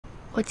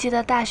我记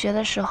得大学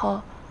的时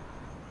候，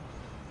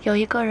有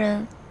一个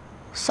人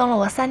送了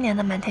我3年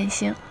的满天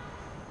星，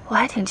我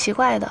还挺奇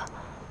怪的。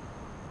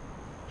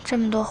这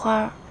么多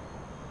花，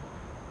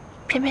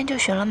偏偏就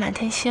选了满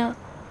天星，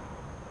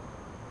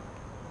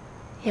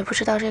也不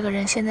知道这个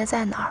人现在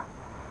在哪儿。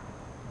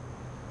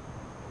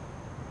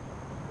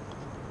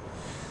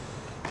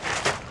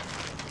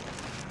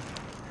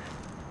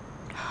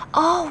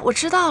哦，我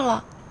知道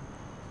了，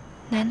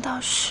难道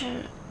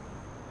是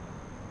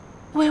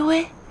微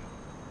微？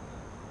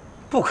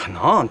不可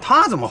能，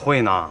他怎么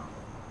会呢？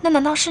那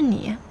难道是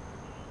你？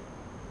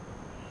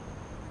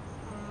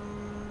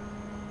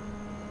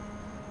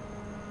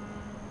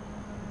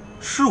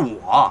是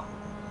我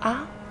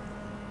啊？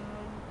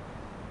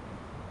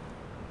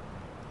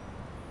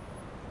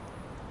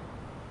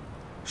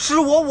是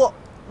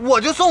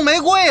我就送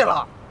玫瑰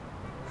了。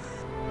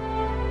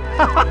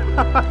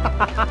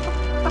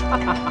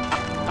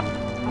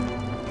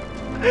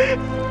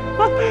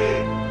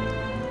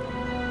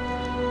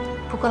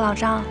不过老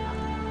张，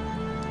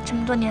这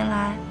么多年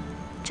来，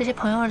这些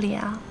朋友里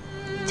啊，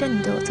就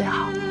你对我最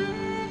好。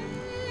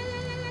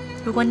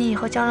如果你以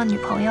后交了女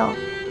朋友，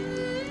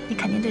你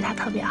肯定对她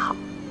特别好。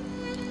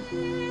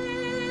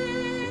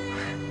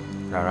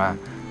冉冉，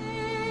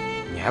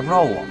你还不知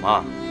道我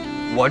吗？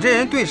我这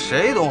人对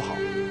谁都好，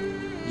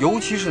尤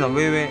其是那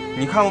微微，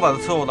你看我把她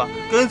伺候的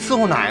跟伺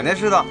候奶奶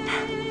似的。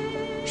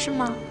是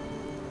吗？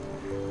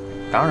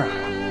当然了。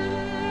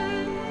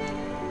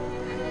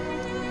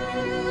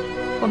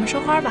我们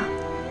收花吧。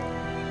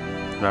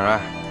冉冉，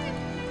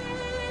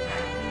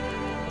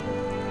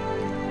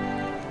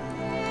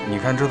你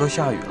看这都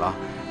下雨了，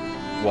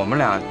我们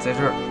俩在这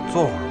儿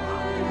坐会儿吧。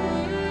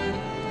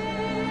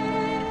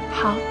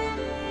好。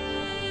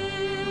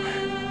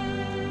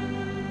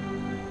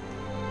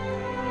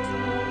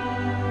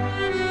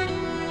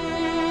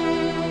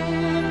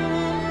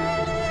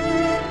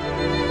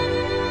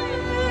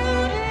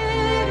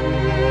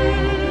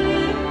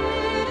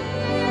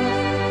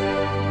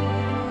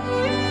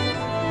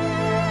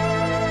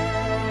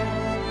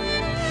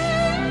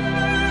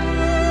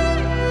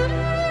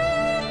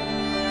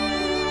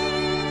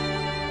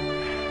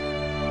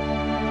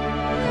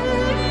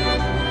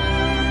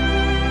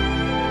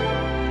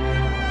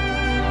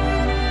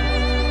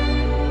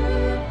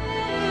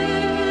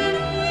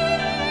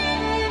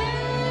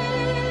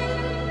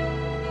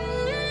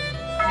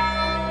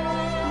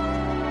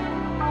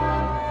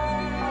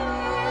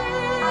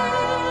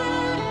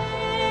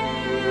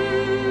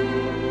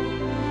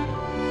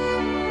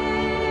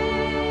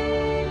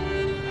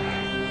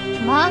什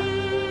么？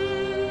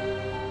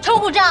臭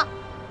部长，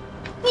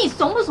你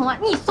怂不怂啊？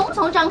你怂不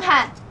怂？张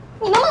开，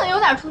你能不能有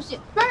点出息？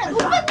软软都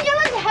半天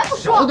了，你还不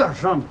说？小点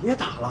声，别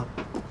打了，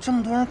这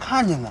么多人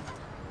看见呢，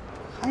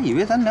还以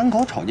为咱两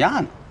口吵架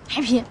呢。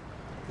海平，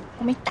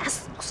我没打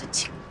死你不算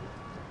轻，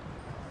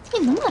你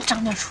能不能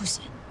长点出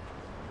息？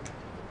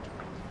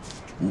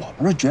我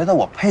不是觉得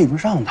我配不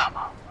上他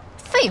吗？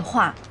废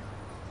话，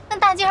那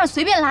大街上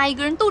随便拉一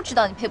个人都知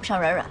道你配不上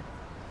软软。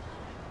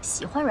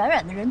喜欢软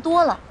软的人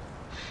多了。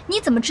你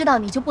怎么知道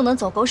你就不能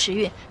走狗屎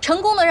运，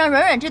成功的让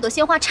软软这朵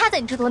鲜花插在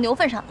你这坨牛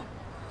粪上呢？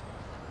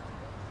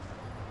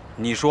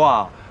你说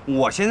啊，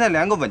我现在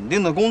连个稳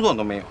定的工作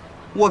都没有，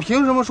我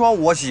凭什么说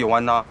我喜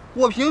欢呢？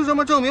我凭什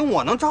么证明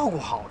我能照顾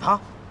好她？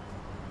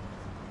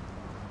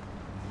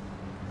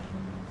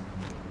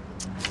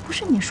不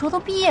是你说都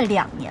毕业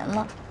2年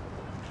了，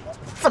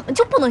怎么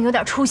就不能有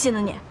点出息呢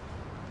你？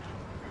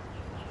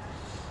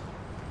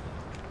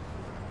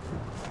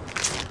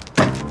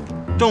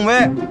郑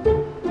薇，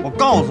我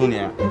告诉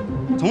你，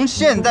从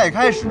现在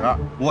开始，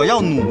我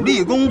要努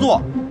力工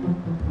作，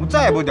我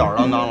再不吊儿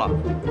郎当了。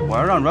我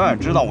要让软软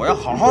知道我要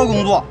好好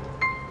工作。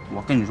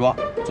我跟你说，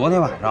昨天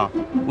晚上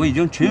我已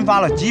经群发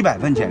了几百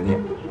份简历，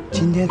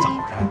今天早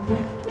晨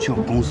就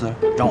有公司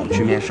让我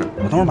去面试，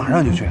我等会儿马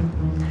上就去。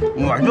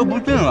我就不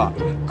信了，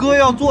哥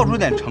要做出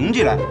点成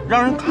绩来，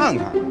让人看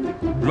看。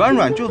软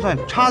软就算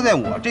插在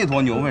我这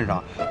坨牛粪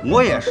上，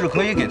我也是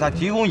可以给她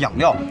提供养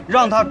料，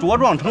让她茁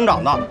壮成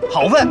长的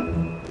好粪。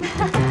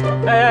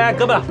哎，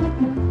哥们，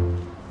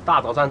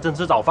大早上正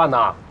吃早饭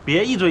呢，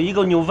别一嘴一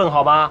个牛粪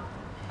好吗？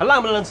还让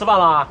不让人吃饭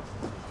了？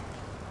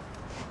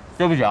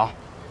对不起啊，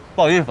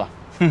不好意思。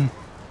哼。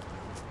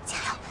加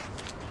油！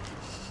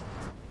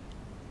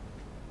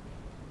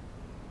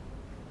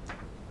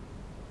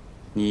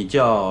你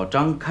叫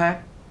张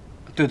开？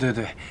对对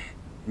对，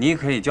你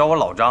可以叫我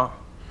老张。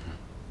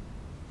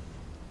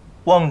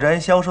旺宅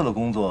销售的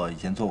工作以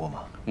前做过吗？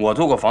我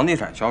做过房地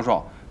产销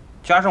售。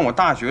加上我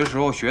大学时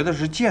候学的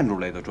是建筑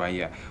类的专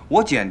业，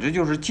我简直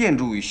就是建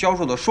筑与销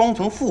售的双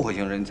层复合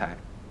型人才，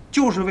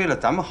就是为了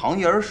咱们行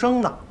业而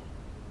生的。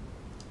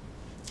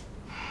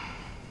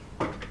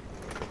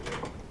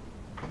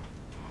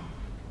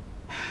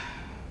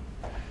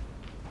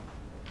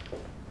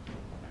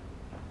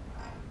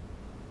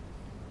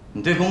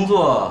你对工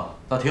作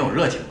倒挺有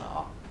热情的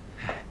啊。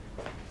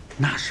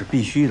那是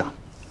必须的，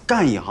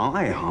干一行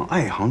爱一行，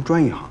爱一行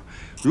专一行。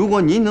如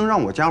果您能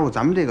让我加入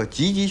咱们这个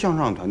积极向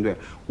上的团队，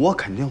我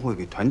肯定会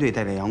给团队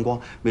带来阳光，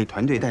为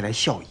团队带来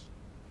效益。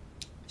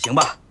行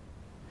吧，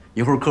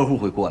一会儿客户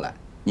会过来，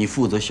你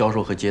负责销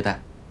售和接待，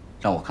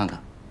让我看看，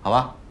好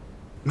吧？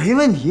没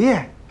问题。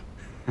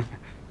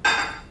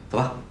走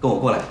吧，跟我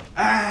过来。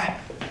哎，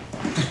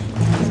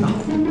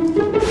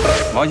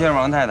王先生、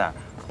王太太，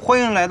欢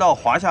迎来到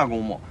华夏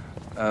公墓。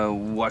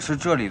我是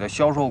这里的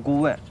销售顾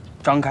问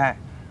张开。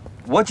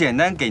我简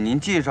单给您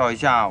介绍一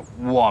下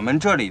我们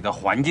这里的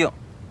环境。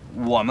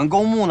我们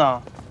公墓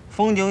呢，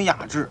风景雅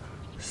致，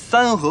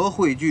三河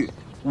汇聚，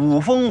五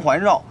峰环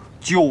绕，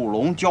九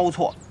龙交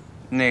错。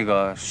那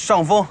个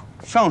上峰、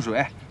上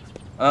水，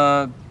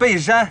背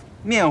山、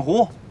面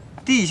湖，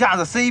地下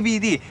的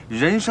CBD，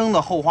 人生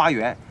的后花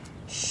园。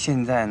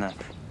现在呢，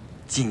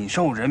仅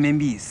售人民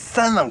币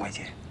3万块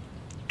钱，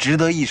值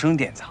得一生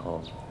典藏。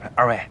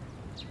二位，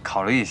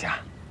考虑一下。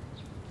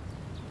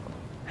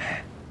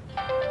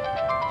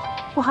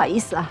不好意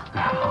思啊。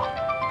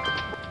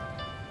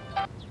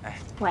哎，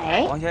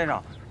喂，王先生，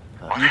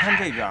你看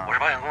这边，我是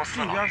保险公司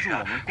这边是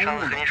我们公上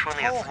墓次和您说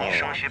那个子女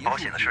升学保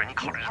险的事，你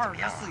考虑的怎么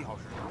样啊？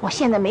我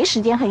现在没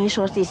时间和您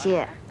说这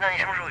些。那你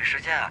什么时候有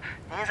时间啊？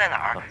您在哪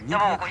儿？要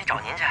不我过去找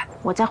您去？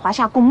我在华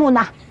夏公墓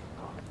呢。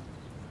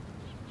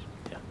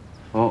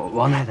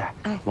王太太，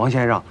王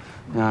先生，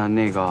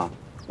那个，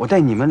我带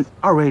你们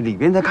2位里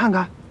边再看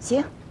看。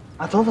行。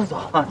啊，走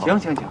啊，行。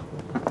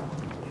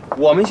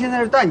我们现在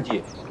是淡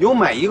季，有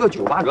买1个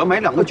98折，买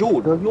2个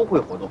95折优惠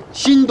活动，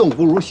心动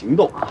不如行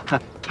动啊！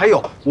还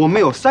有，我们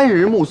有3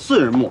人墓、4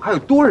人墓，还有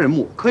多人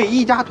墓，可以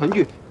一家团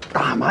聚，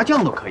打麻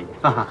将都可以。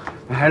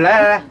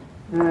来，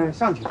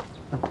上去。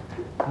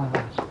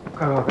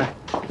快，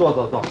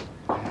坐。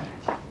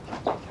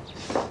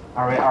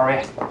二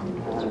位，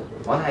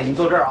王太太，您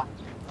坐这儿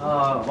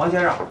啊。王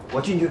先生，我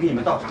进去给你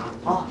们倒茶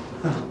啊。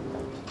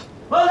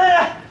王太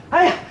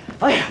太，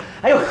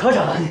哎呦，可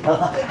找到你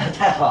了，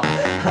太好了。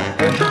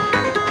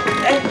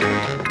哎，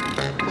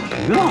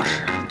于老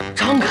师，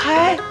张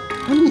开，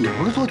你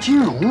不是做金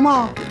融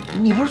吗？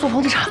你不是做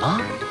房地产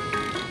吗？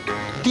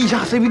地下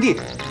CBD，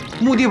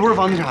 墓地不是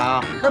房地产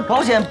啊？那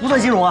保险不算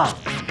金融啊？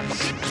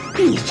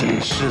你真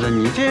是的，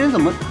你这人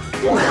怎么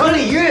不可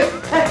理喻？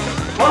哎，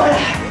王太太，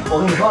我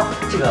跟你说，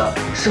这个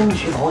升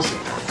学保险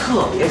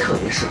特别适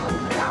合你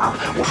们俩啊！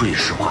我说句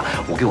实话，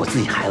我给我自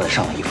己孩子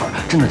上了一份，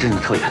真的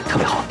特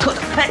别好，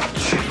哎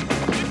去。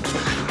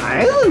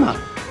孩子呢？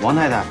王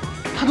太太，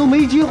他都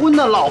没结婚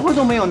呢，老婆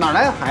都没有，哪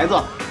来的孩子？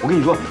我跟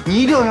你说，你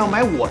一定要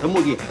买我的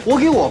墓地，我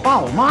给我爸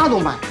我妈都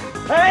买。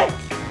哎，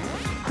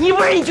你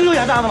不是你舅舅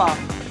养大的吗？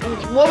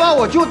我把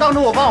我舅当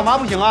成我爸我妈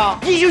不行啊！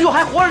你舅舅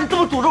还活着，你这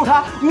么诅咒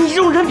他，你这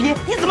种人品，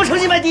你怎么成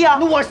心卖地啊？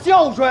那我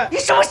孝顺。你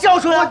什么孝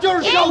顺啊？我就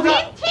是孝顺。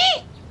停！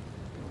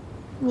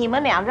你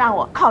们俩让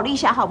我考虑一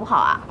下好不好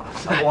啊？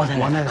王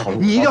太太，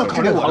你一定要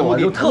考虑我的墓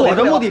地，我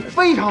的墓地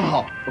非常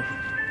好。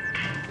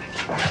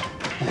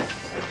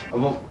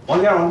王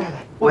先生、王太太，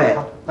喂，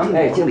咱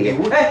们经理，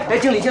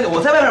经理，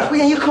我在外面会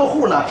见一个客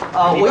户呢，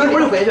啊，我一会儿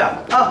就回去啊，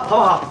好不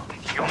好？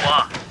用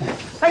我？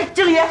哎，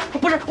经理，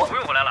不是我，不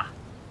用回来了，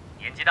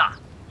年纪大，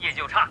业绩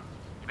又差，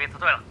你被辞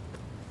退了。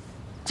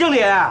经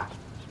理，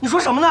你说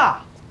什么呢？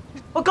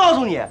我告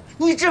诉你，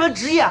你这份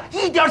职业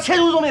一点前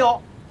途都没有，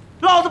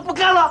老子不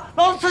干了，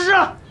老子辞职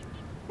了。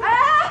哎，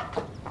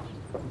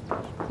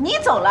你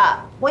走了，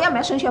我要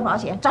买升学保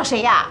险，找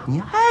谁呀？你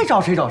爱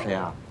找谁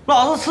啊？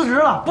老子辞职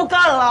了，不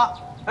干了。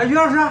哎，于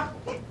老师，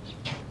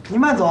你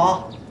慢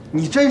走，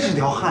你真是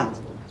条汉子。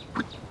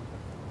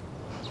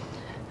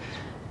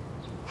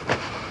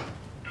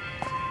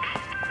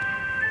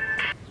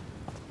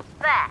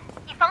喂，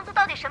你房租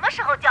到底什么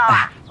时候交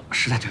啊？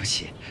实在对不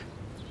起，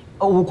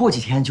我过几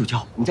天就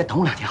交，你再等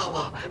我2天好不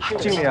好？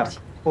经理啊，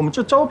我们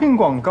这招聘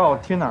广告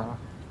贴哪儿啊？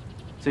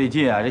最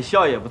近啊，这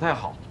效益也不太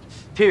好，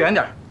贴远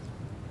点，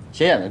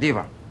显眼的地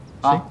方。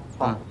行，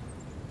好。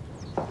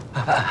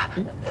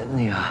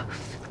那个，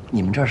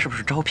你们这儿是不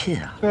是招聘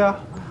啊？对啊，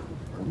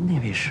那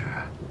位是？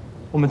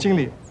我们经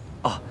理。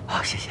哦，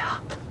谢谢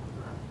啊。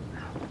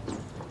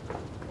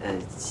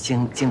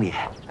经理，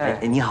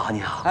你好。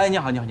哎，你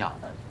好。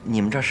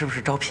你们这儿是不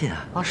是招聘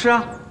啊？啊，是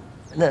啊。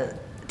那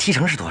提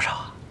成是多少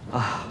啊？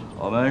啊，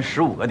我们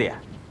15个点。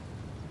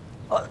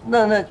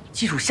那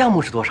基础项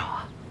目是多少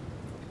啊？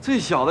最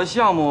小的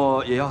项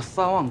目也要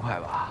3万块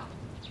吧。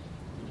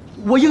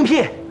我应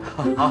聘。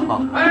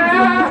好。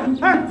哎，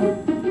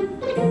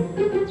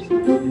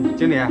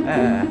经理，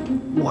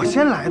我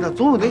先来的，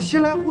总有得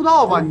先来后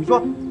到吧？你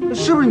说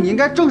是不是？你应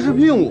该正式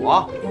聘用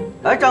我。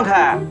哎，张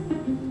开，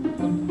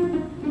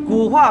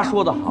古话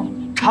说得好，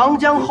长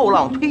江后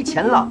浪推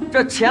前浪，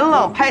这前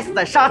浪拍死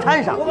在沙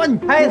滩上。我把你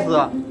拍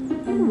死！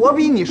我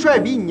比你帅，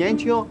比你年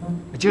轻。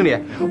经理，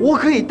我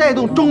可以带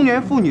动中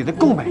年妇女的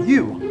购买欲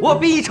望。我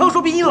比你成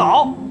熟，比你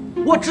老，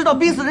我知道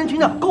濒死人群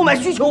的购买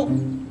需求。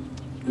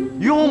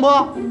于洪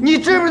波，你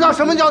知不知道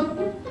什么叫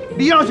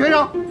礼让学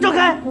生？张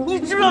开，你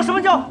知不知道什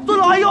么叫尊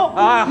老爱幼？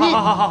哎，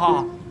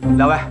好，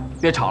两位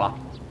别吵了，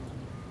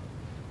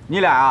你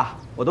俩啊，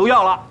我都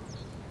要了。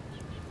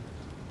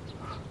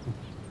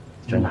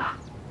真的？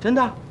真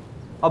的。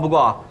啊，不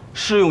过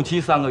试用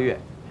期3个月，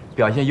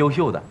表现优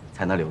秀的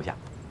才能留下。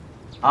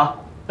啊。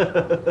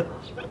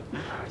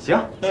行。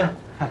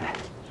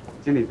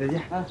经理再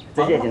见。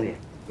再见，经理。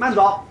慢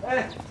走。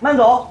哎，慢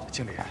走。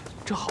经理，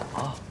这好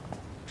吗？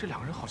这两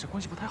个人好像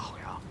关系不太好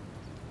呀。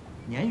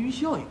鲶鱼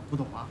效应，不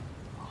懂吗？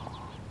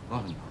我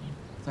告诉你啊，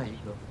在一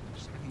个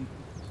沙丁鱼。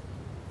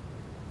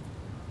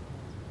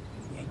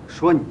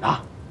说你呢，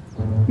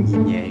你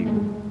鲶鱼。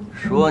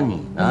说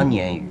你呢，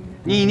鲶鱼。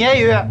你鲶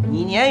鱼。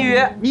你鲶鱼。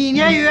你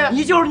鲶鱼。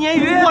你就是鲶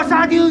鱼。我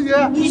沙丁鱼。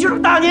你就是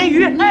大鲶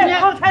鱼。哎，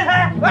帮我猜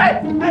猜。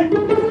哎哎。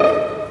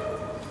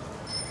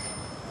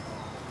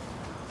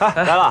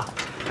哎，来了。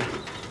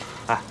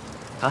哎，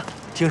啊，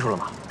听说了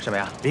吗？什么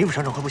呀？林副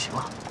厂长快不行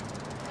了。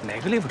哪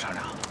个林副厂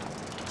长？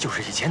就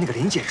是以前那个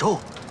林介洲。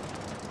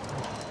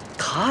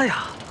他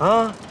呀，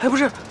啊，哎，不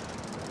是，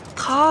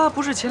他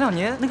不是前2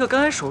年那个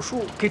肝癌手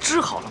术给治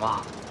好了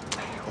吗？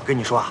哎，我跟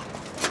你说啊，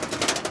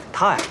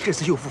他呀这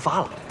次又复发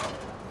了。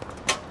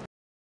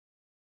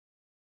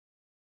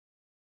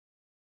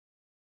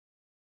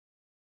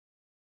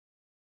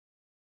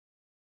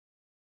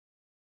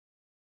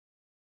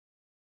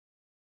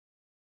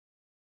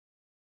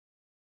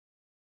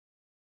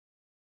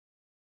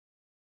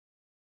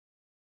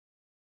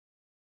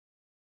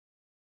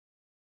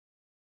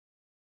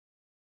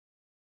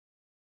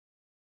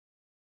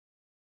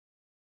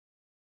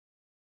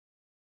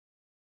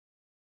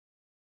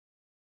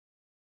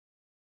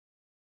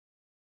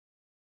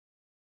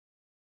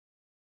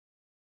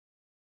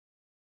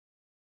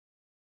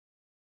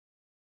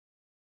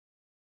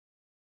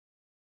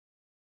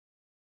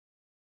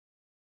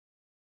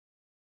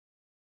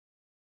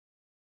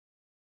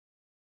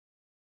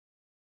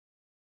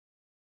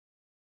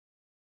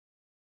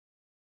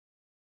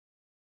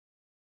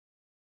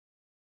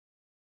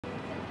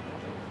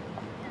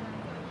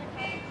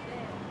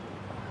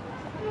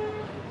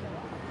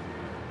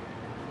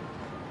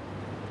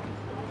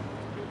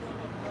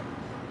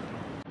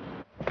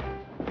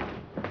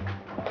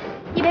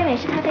一杯美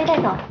式咖啡带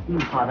走。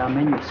好的，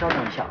美女，稍等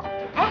一下。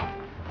哎，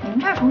你们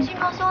这儿重新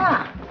装修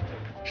了？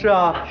是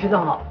啊，徐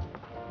总好。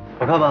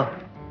好看吗？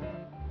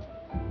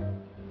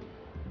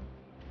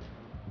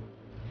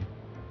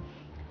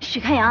许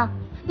开阳，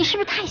你是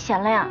不是太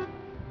闲了呀？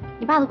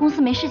你爸的公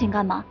司没事情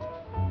干吗？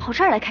跑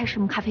这儿来开什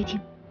么咖啡厅？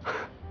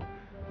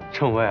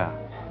郑薇，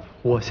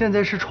我现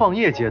在是创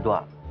业阶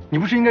段，你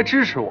不是应该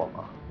支持我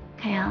吗？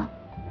开阳，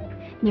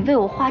你为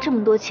我花这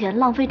么多钱，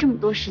浪费这么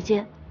多时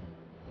间，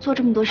做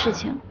这么多事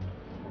情，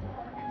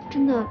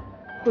真的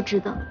不值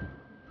得。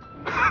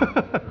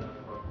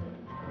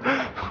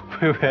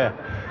薇薇，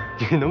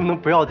你能不能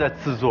不要再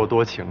自作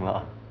多情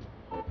了？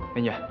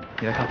美女，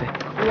你的咖啡。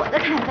我的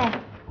咖啡。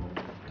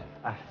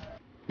哎，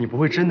你不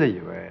会真的以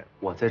为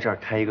我在这儿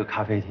开一个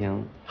咖啡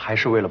厅还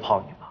是为了泡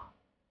你吧？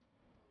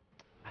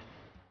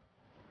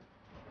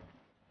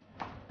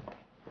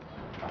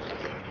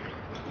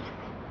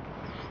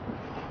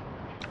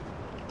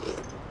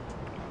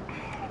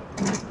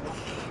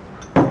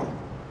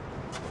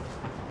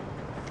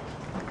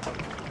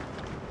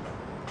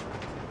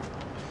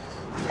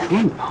说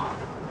你啊，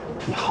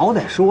你好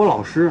歹是我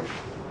老师，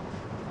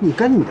你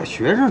跟你的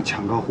学生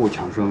抢客户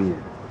抢生意，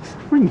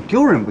不是你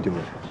丢人不丢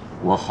人？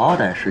我好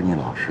歹是你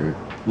老师，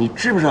你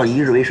知不知道一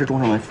日为师，终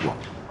身为父啊？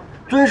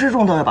尊师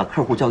重道要把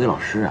客户交给老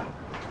师啊。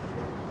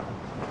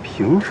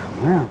凭什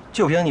么呀？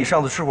就凭你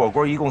上次吃火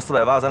锅一共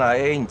480，咱俩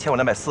AA，你欠我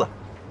240。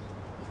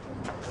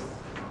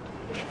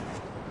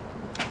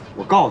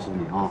我告诉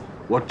你啊，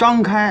我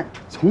张开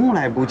从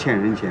来不欠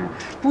人钱，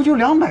不就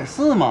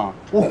240吗？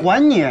我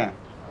还你。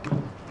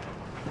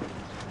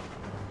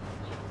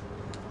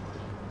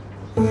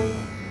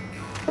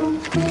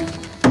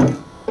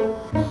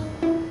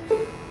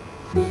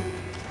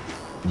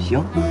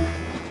行，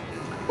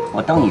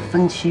我当你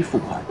分期付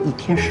款，1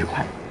天10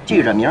块，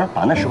记着明儿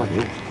把那10块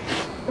给我。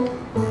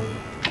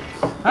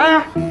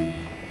哎，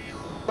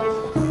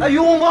哎，于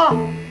洪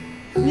峰，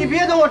你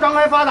别等我张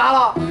开发达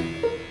了。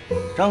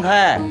张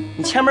开，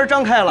你前门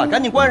张开了，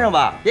赶紧关上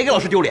吧，别给老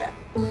师丢脸。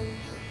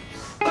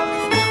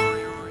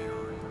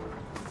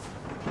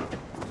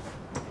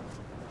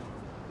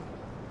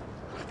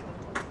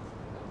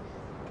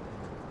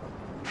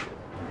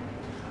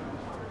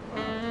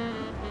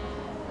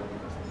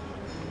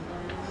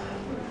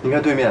你看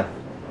对面，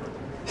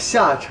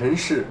下沉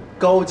市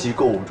高级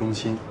购物中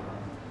心。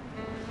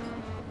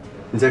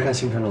你再看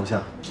星辰楼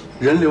下，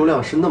人流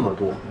量是那么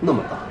多，那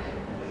么大，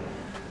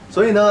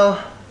所以呢，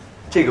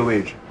这个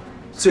位置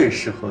最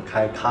适合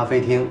开咖啡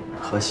厅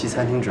和西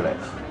餐厅之类的。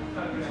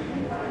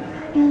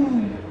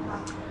嗯，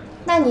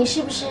那你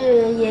是不是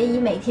也以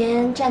每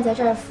天站在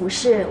这儿俯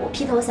视我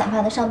披头散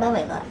发的上班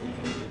为乐？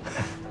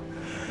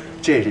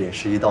这也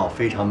是一道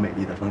非常美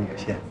丽的风景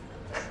线。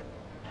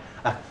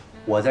哎，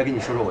我再跟你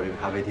说说我这个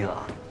咖啡厅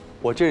啊，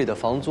我这里的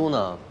房租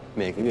呢，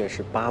每个月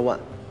是8万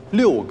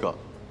，6个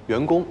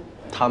员工，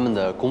他们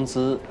的工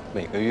资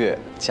每个月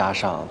加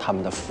上他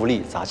们的福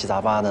利杂七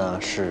杂八呢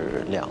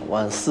是2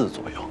万4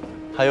左右，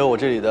还有我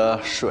这里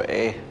的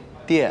水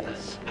电，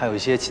还有一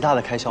些其他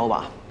的开销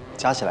吧，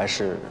加起来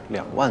是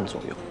2万左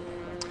右，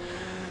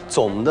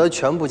总的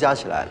全部加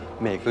起来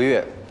每个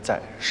月在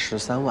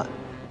13万。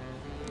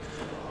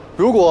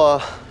如果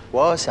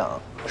我要想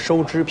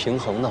收支平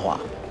衡的话，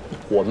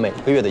我每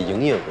个月的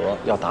营业额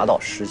要达到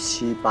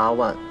17、18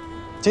万。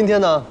今天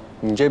呢，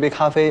你这杯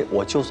咖啡，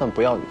我就算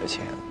不要你的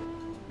钱，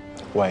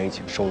我也已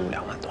经收入2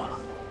万多了。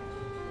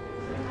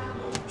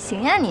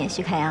行呀，你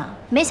徐开阳，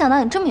没想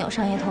到你这么有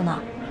商业头脑。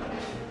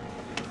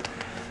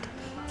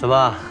怎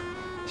么，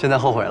现在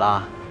后悔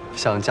了？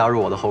想加入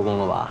我的后宫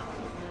了吧？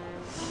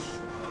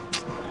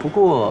不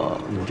过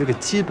你这个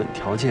基本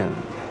条件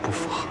不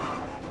符合。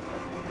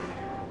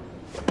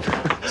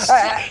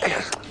哎，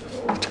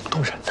这不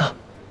动人呢。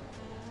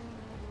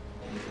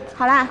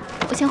好啦，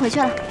我先回去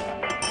了。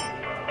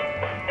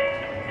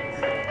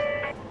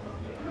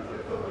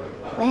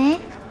喂，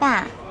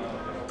爸，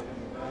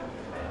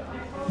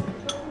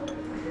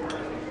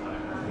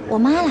我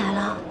妈来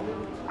了。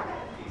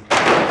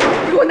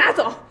给我拿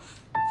走！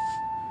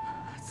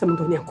这么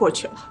多年过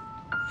去了，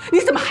你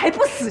怎么还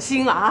不死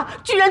心啊？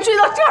居然追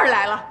到这儿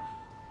来了！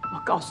我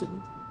告诉你，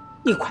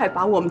你快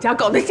把我们家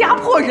搞得家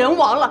破人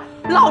亡了，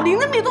老林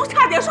的命都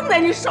差点送在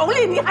你手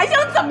里，你还想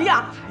怎么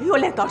样？还有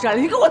脸到这儿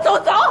来？你给我走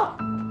走！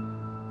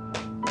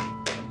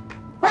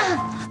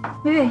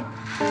薇薇，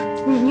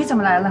你怎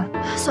么来了？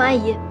孙阿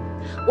姨，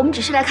我们只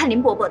是来看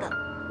林伯伯的，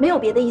没有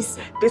别的意思。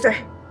闭嘴！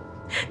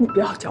你不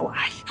要叫我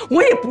阿姨，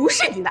我也不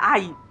是你的阿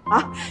姨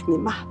啊！你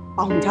妈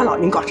把我们家老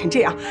林搞成这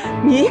样，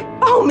你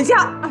把我们家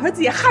儿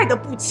子也害得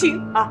不轻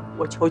啊！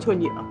我求求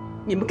你了，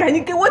你们赶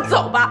紧给我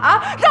走吧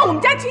啊！让我们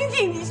家清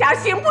静一下，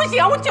行不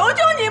行？我求求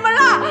你们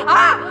了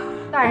啊！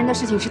大人的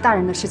事情是大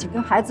人的事情，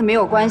跟孩子没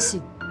有关系，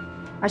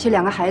而且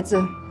2个孩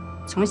子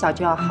从小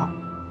就要好，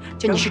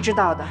这你是知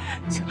道的。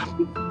行了，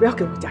不要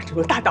给我讲这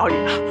种大道理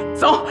了，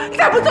走！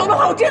再不走的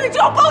话，我真的就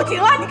要报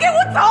警了！你给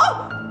我走！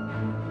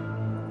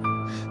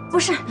不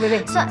是，薇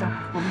薇，算走，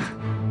我们。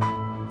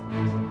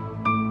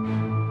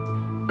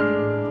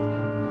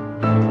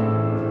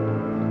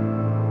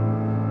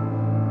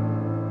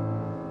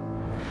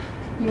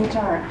因为这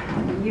儿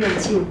离医院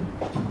近，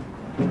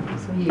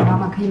所以妈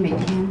妈可以每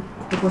天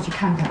都过去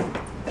看看，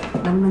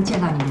能不能见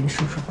到你们的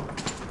叔叔。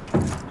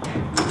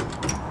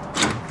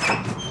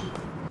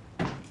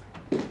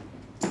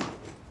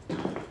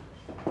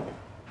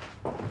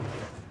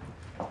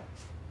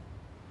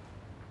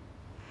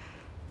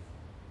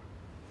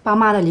爸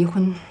妈的离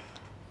婚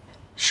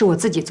是我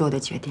自己做的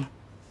决定，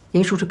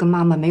林叔叔跟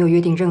妈妈没有约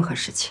定任何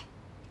事情。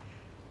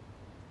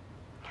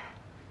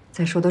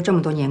再说，都这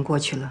么多年过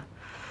去了，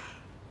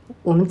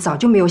我们早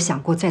就没有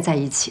想过再在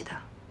一起的。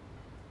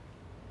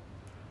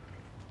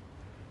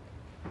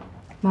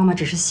妈妈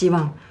只是希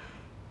望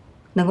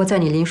能够在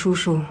你林叔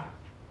叔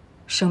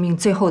生命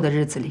最后的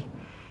日子里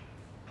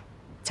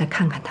再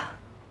看看他。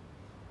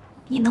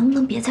你能不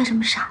能别再这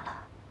么傻了？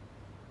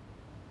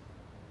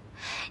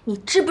你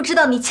知不知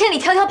道，你千里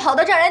迢迢跑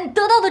到这儿来，你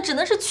得到的只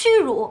能是屈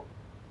辱。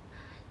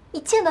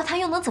你见到他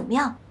又能怎么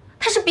样？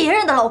他是别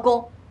人的老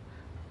公，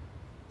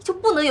你就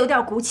不能有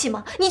点骨气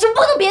吗？你就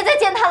不能别再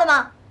见他了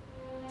吗？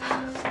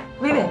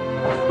薇薇，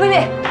薇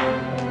薇，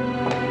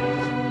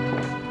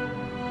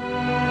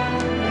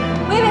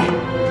薇薇，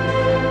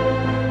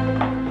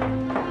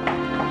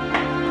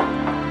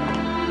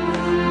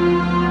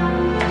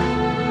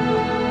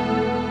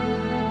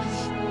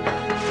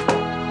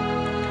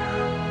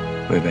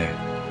薇薇。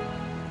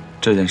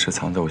这件事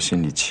藏在我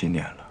心里7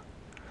年了，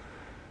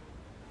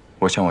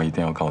我想我一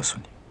定要告诉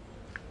你。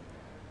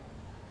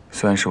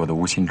虽然是我的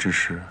无心之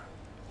失，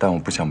但我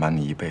不想瞒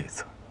你一辈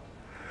子。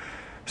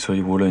所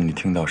以无论你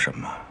听到什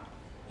么，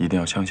一定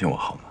要相信我，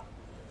好吗？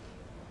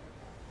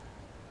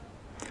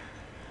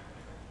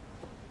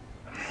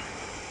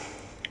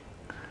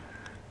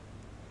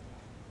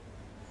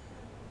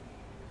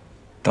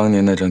当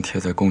年那张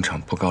贴在工厂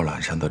布告栏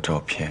上的照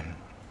片，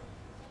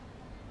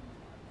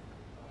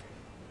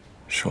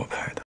是我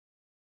拍的。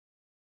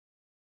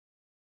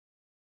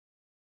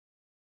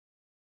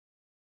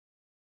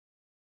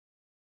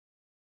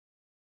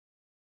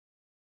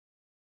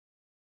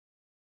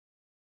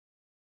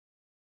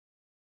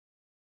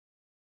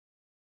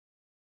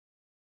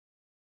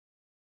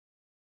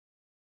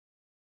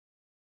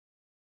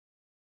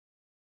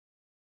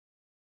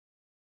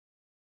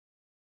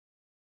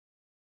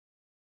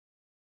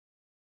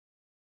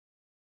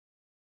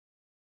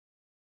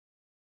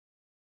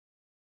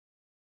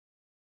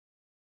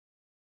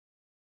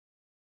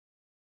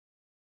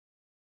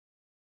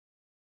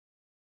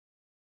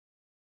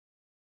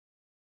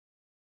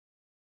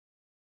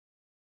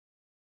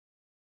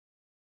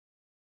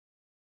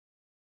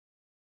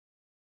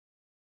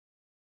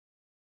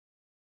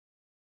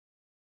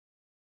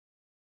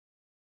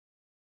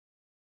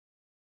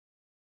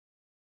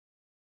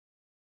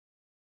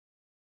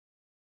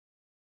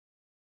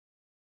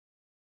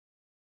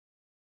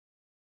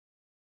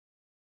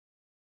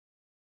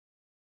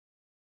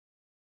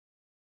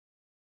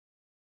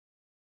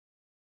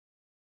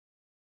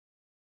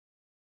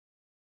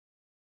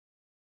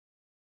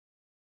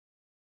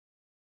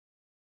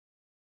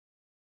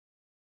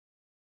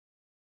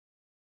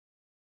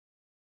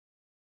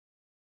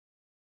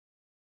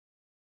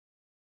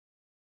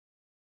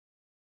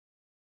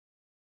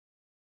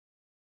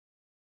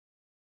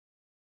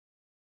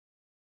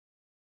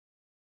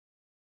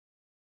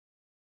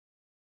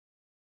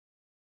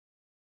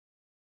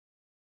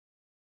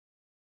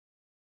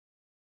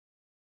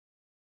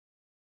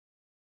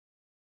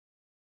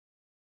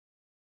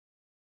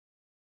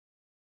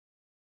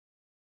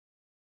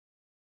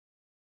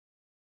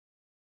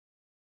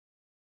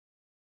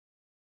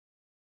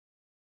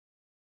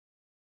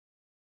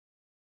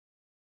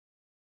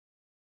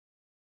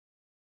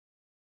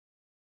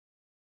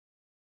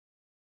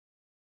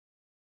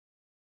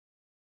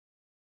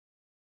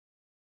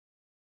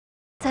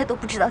再都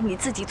不知道你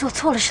自己做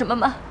错了什么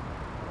吗？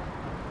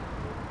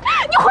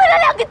你毁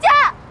了2个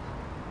家！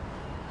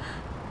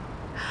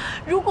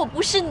如果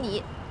不是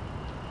你，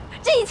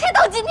这一切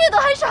到今天都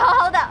还是好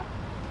好的。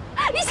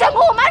你想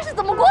过我妈是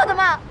怎么过的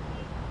吗？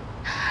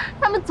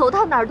他们走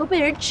到哪儿都被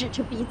人指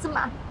着鼻子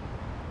骂。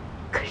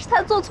可是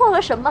她做错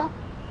了什么？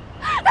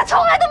她从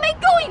来都没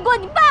勾引过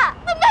你爸，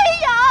她没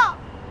有。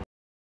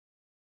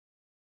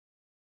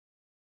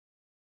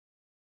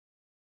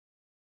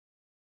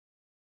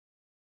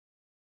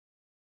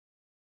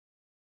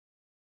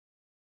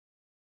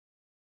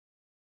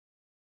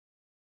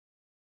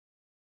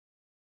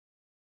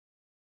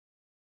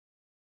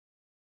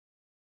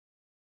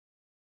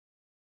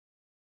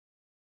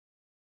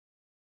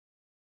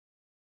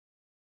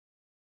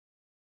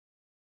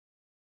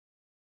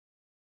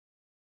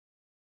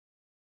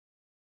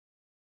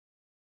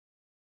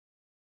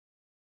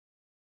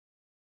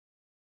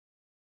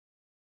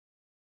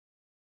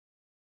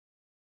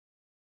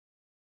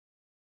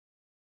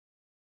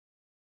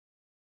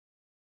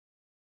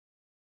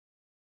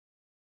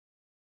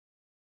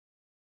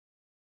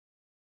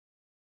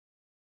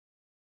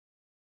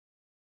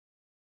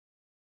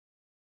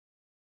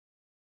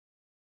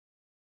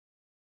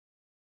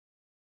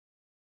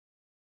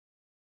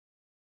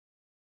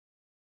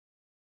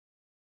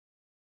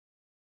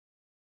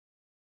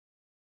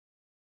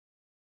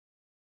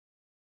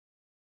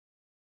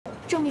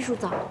郑秘书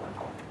早。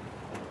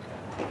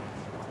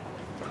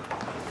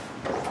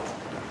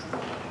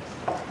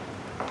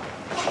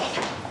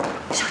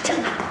小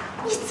郑啊，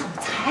你怎么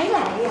才来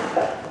呀？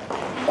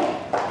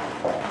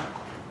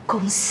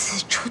公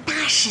司出大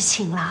事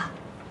情了。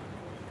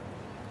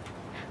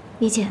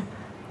李姐，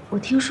我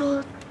听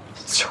说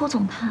邱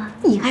总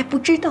你还不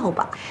知道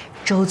吧？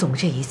周总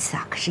这一次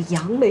啊，可是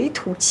扬眉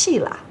吐气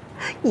了。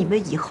你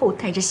们以后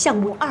带着项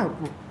目2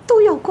部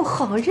都要过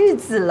好日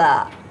子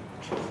了。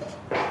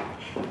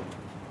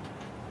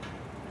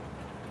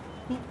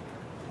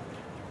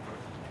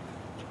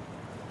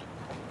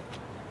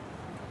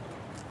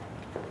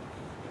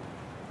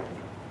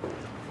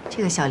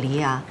这个小黎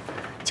呀，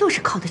就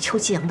是靠着邱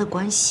继阳的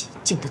关系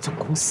进的总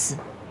公司。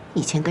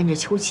以前跟着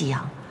邱继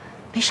阳，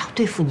没少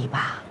对付你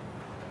吧？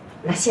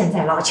那现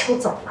在老邱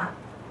走了，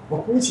我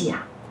估计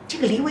呀，这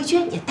个黎维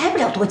娟也待不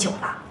了多久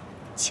了。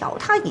瞧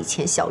她以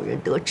前小人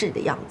得志的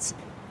样子，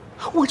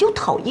我就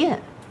讨厌。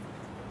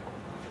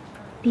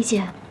李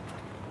姐，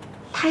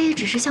她也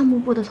只是项目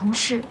部的同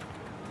事，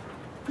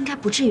应该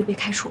不至于被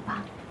开除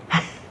吧？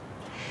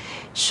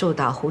树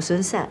大猢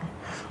狲散，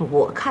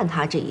我看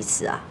她这一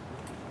次啊，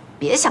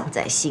别想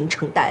在新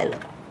城待了。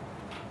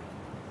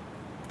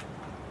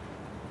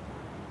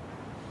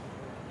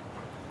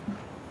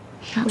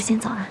那我先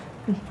走了。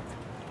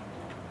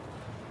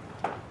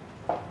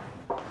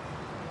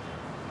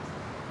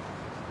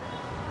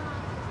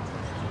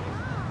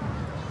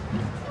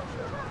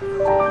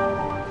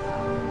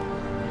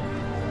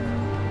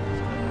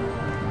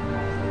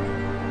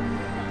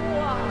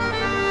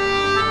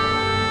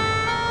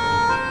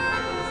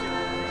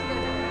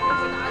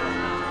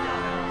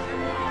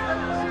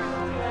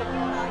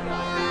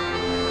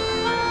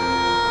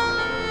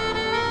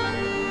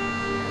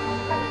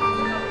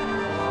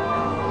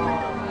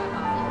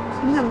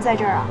你怎么在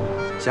这儿啊？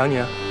想你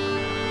啊。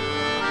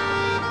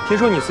听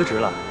说你辞职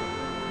了。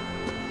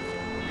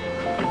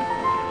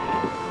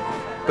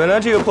本来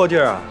这个破地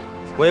儿啊，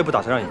我也不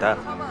打算让你待了。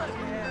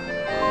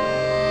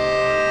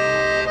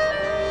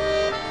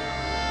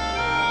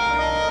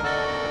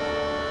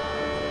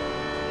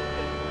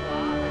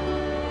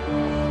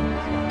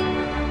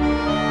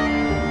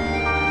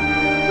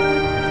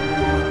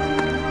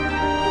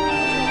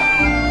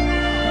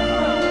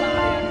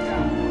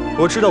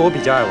我知道我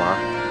比较爱玩，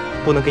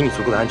不能给你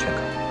足够的安全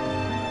感，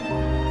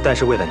但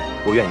是为了你，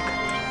我愿意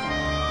跟。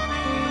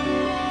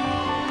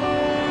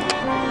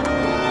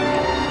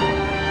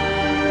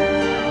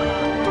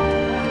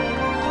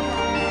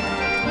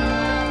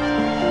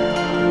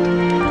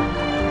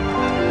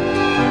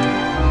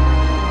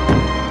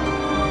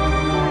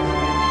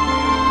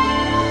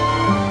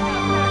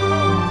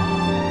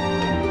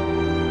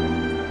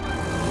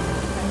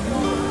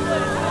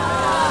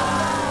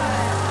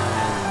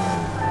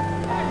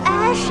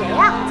谁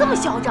呀？这么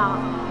嚣张？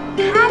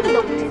他你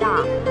都不知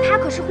道，他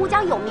可是沪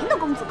江有名的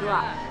公子哥。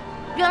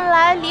原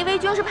来黎维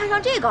娟是攀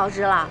上这高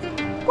枝了，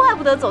怪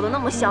不得走得那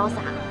么潇洒。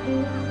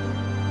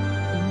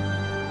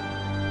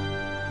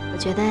我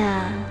觉得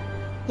呀，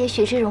也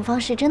许这种方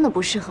式真的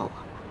不适合我。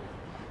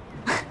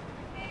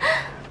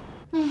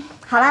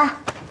好啦，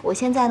我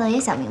现在呢也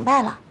想明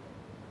白了，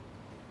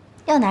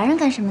要男人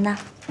干什么呢？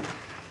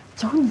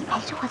有你陪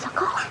着我就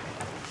够了。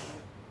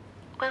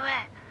微微，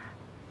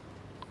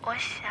我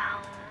想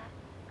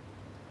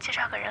介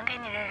绍个人给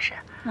你认识。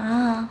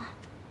啊？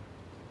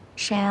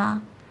谁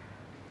啊？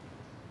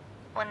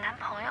我男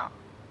朋友。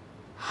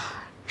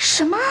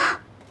什么？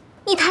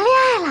你谈恋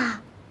爱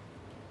啦？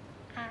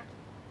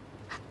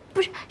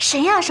不是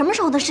谁呀？什么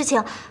时候的事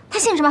情？他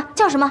姓什么？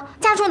叫什么？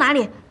家住哪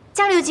里？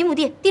家里有几亩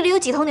地？地里有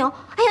几头牛？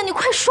哎呀，你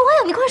快说呀！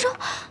你快说。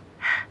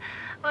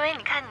微微，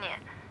你看你，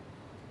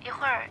一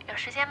会儿有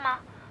时间吗？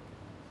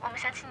我们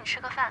想请你吃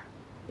个饭。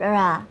软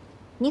软，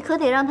你可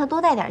得让他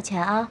多带点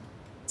钱啊！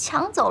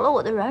抢走了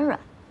我的软软，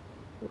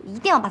我一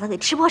定要把他给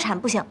吃破产，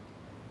不行。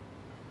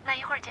那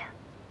一会儿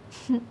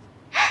见。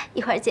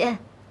一会儿见。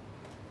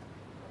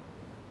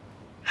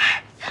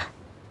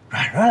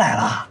软软来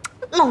了。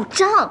老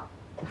张，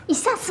你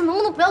下次能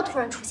不能不要突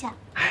然出现？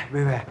哎，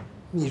薇薇，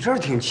你这儿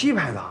挺气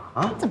派的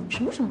啊！怎么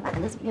什么时候来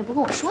的？怎么也不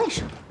跟我说一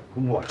声？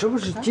我这不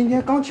是今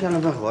天刚签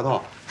了份合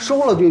同，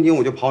收了定金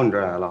我就跑你这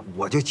儿来了，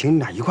我就请你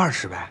俩一块儿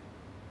吃呗。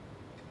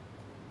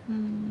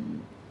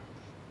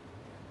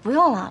不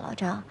用了，老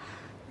张。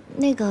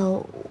那个，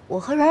我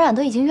和软软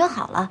都已经约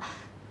好了，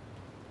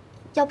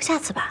要不下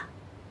次吧？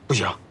不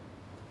行，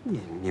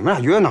你们俩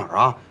约哪儿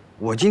啊？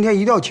我今天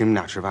一定要请你们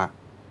俩吃饭。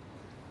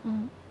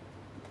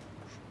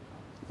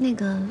那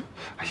个，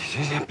哎，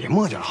行，别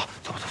磨叽了啊，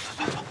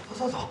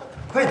走，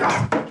快点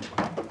儿。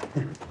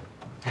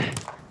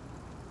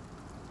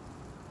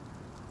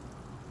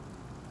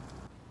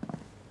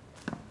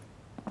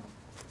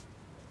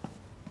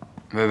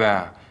薇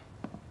薇，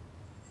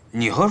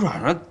你和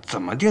软软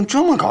怎么订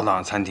这么高档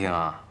的餐厅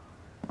啊？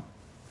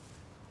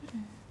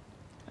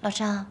老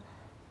张，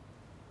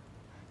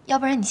要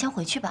不然你先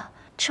回去吧，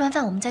吃完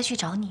饭我们再去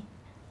找你。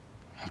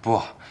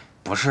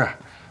不是，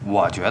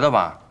我觉得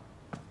吧，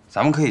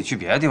咱们可以去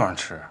别的地方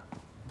吃。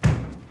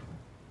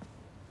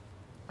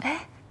哎，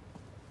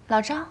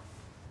老张。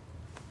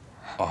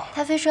哦。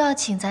他非说要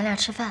请咱俩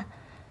吃饭。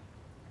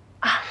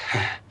啊，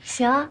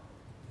行啊，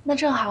那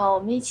正好我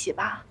们一起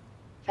吧，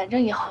反正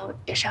以后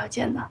也是要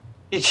见的。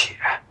一起？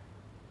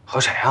和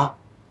谁啊？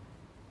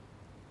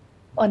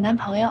我男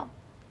朋友。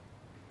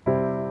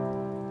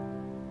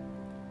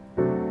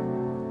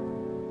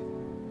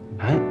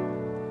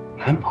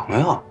男朋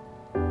友？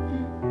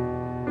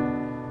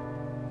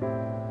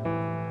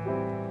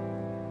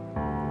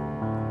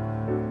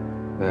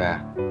薇薇，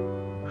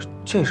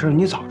这事儿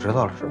你早知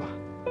道了是吧？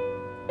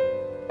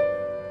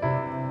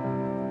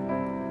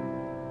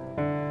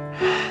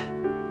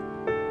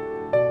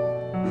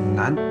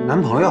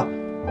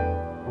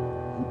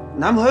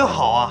男朋友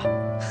好啊！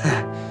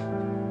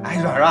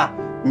哎，软软，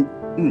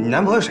你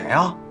男朋友谁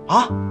啊？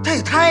啊，这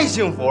也太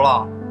幸福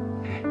了！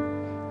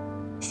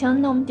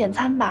行，那我们点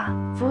餐吧，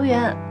服务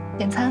员，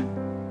点餐。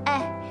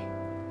哎，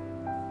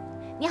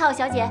你好，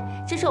小姐，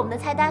这是我们的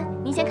菜单，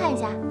您先看一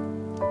下。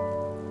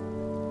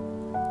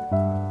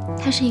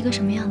他是一个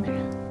什么样的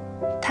人？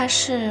他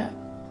是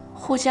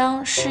沪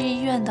江市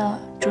医院的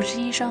主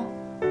治医生，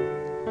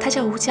他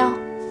叫吴娇，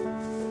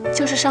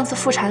就是上次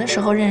复查的时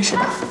候认识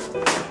的。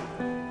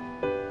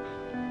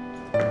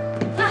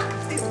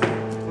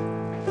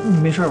你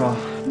没事吧？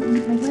没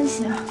关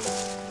系啊。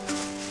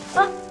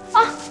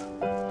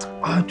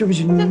对不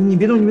起，你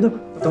别动，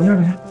等一下。哎，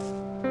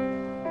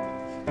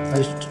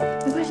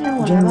没关系，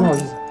我真来吧。不好意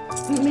思。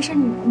没事，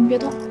你别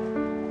动。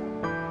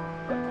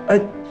哎，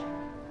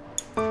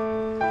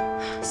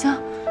行，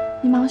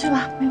你忙去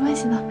吧，没关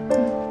系的。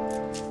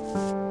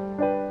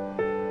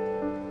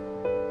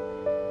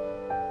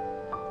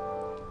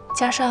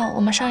加上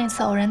我们上一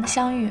次偶然的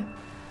相遇，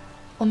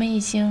我们已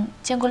经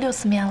见过6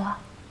次面了。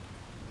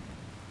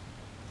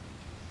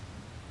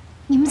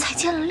你们才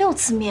见了6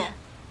次面，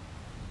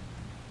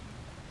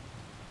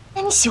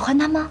那你喜欢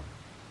他吗？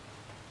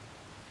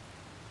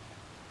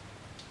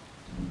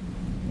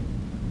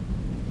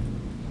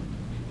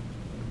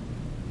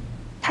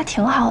他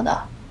挺好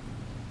的，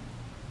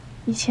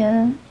以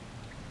前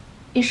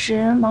一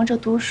直忙着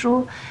读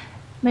书，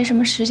没什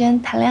么时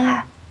间谈恋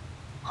爱，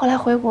后来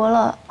回国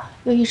了，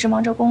又一直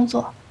忙着工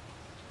作。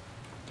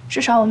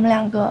至少我们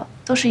2个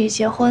都是以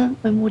结婚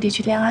为目的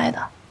去恋爱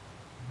的，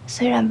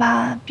虽然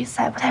吧彼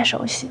此还不太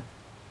熟悉，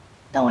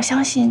但我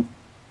相信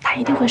他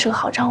一定会是个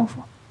好丈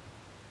夫。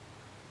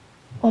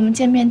我们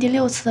见面第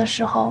6次的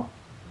时候，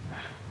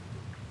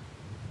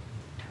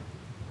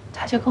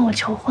他就跟我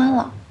求婚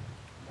了，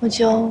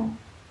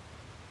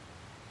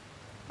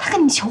他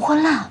跟你求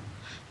婚了？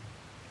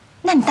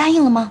那你答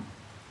应了吗？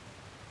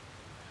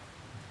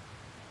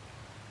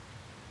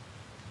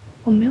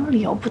我没有理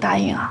由不答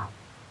应啊。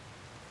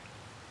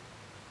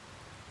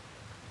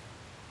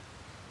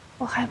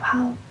我害怕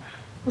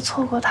我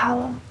错过他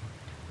了，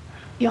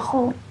以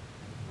后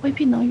未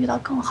必能遇到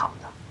更好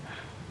的。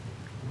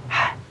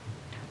嗨，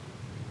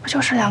不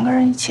就是2个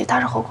人一起搭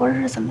着火过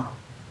日子吗？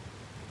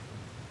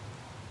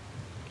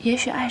也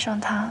许爱上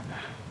他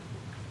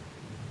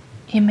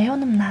也没有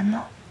那么难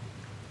呢。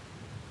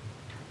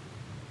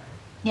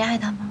你爱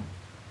他吗？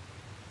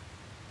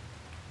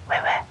薇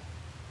薇，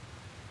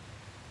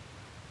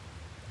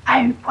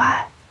爱与不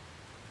爱，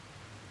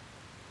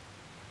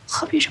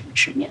何必这么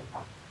执念呢？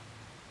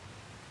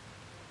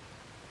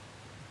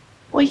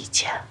我以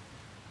前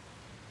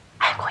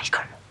爱过一个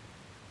人，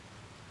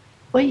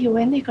我以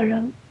为那个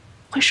人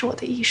会是我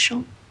的一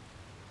生。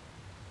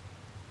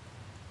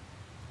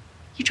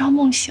一朝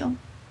梦醒，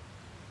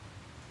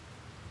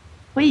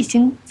我已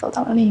经走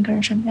到了另一个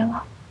人身边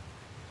了。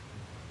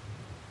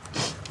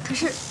可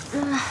是，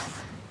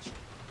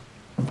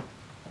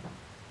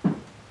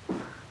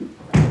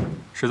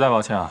实在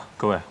抱歉啊，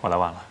各位，我来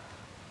晚了。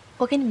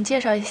我给你们介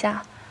绍一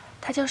下，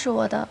他就是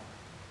我的，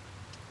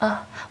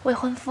未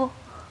婚夫。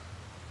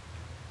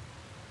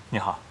你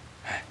好。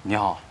哎，你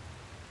好。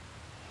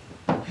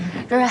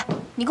软软，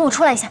你跟我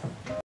出来一下。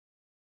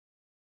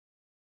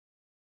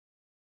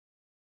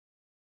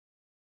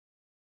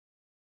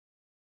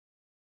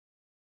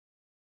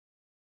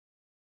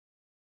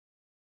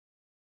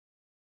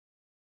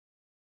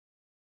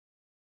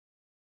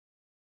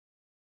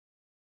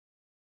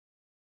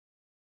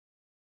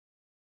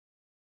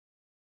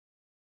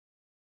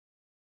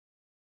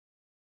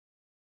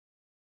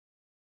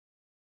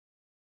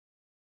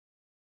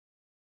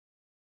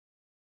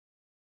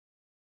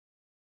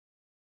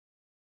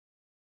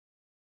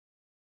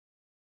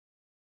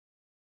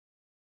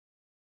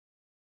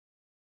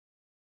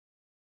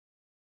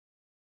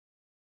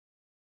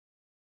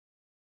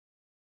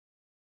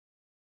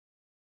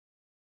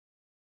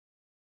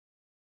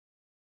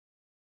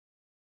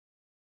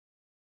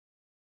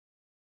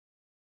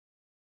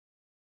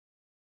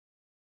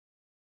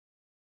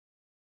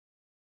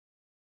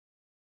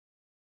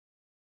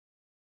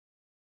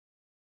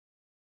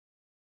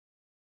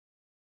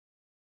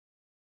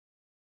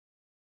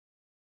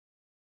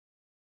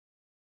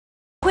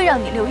会让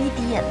你流一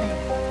滴眼泪。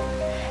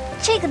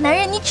这个男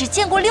人你只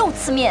见过6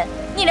次面，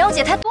你了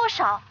解他多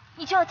少，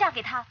你就要嫁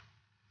给他，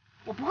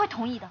我不会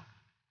同意的。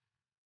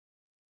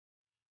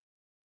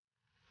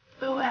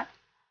微微，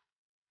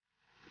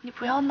你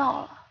不要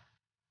闹了，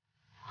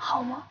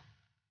好吗？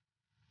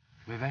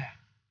微微，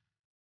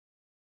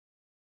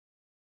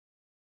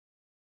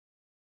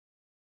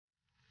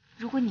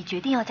如果你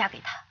决定要嫁给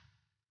他，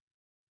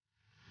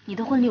你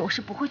的婚礼我是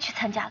不会去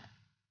参加的，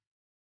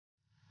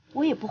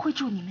我也不会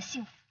祝你们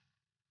幸福。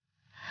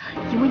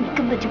因为你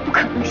根本就不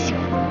可能幸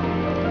福。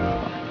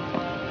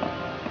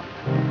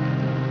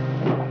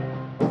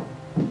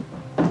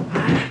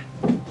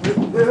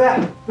微微，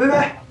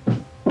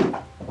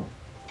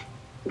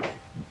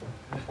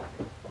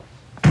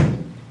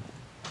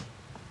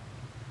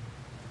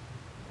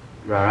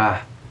软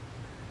软，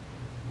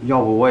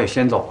要不我也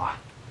先走吧。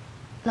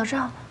老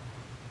赵，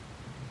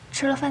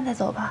吃了饭再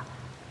走吧。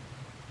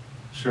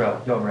是啊，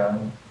要不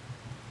然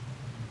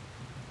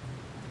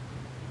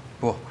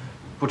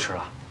不吃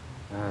了。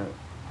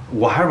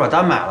我还是把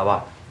单买了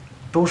吧，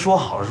都说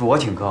好了是我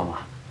请客嘛。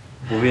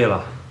不必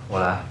了，我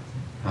来。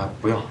啊，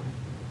不用，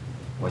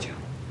我请。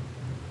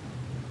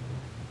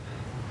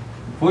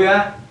服务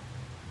员，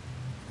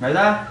买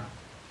单。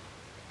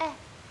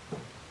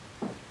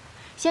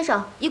先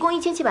生，一共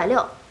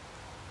1760，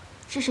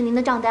这是您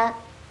的账单，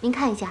您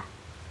看一下。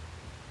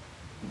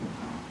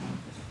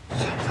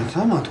怎么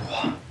这么多？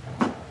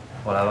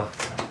我来吧。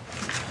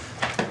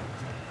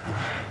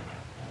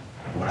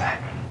我来。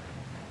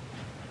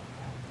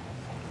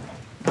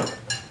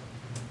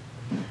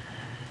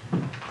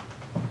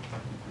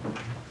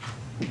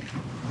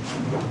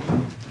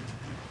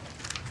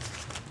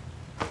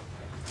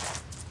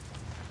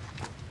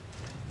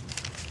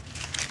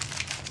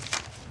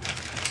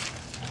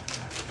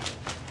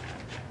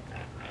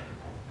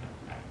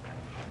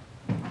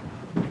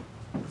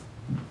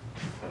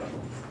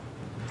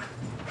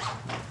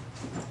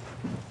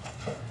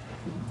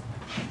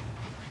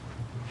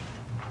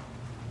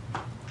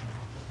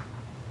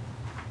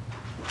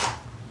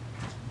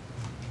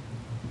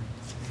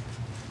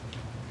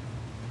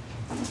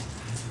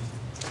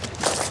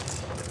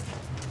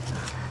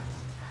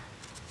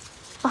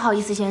不好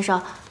意思，先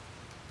生，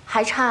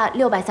还差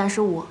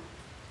635。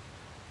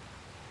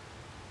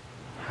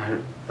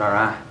软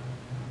软，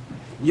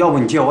要不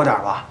你借我点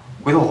吧，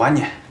回头还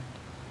你。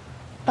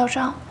老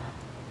张，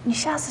你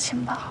下次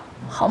请吧，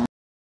好吗？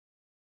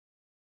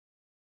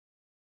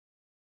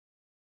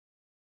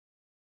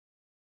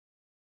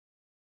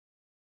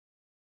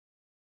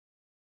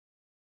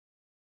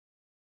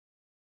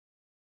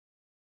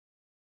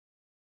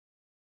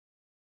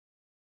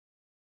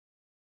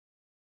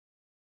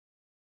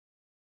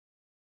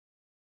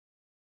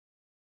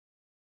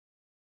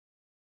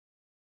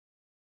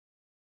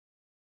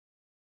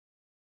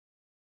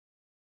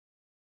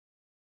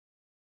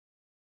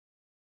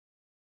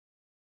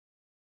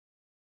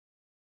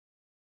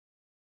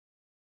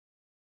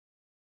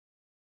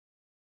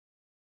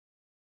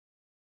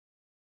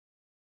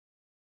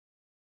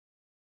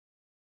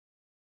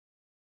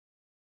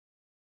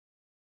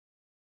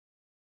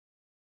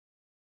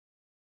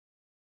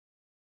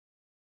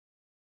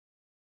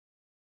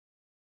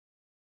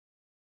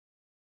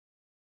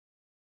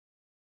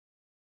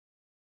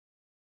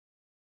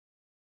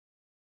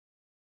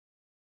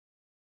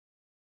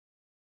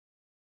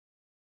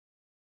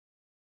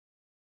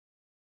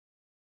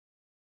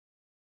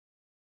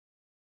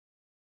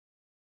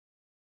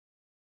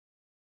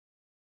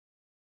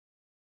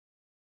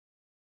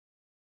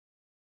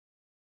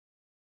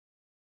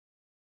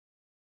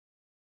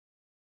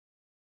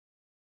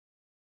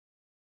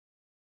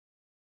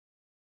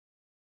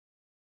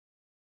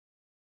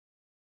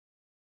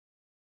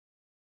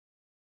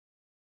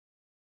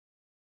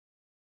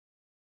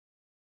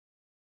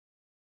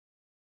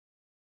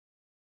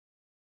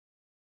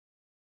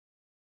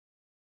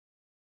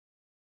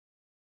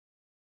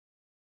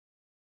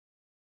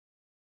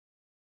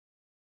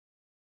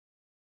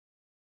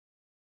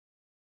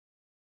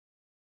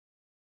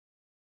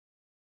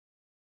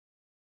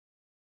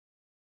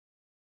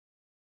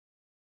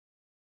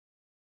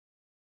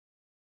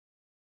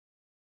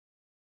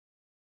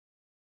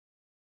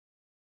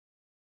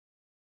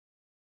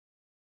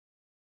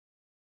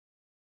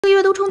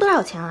充多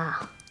少钱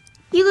啊？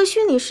一个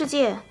虚拟世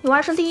界，你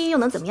玩上第一又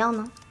能怎么样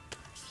呢？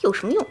有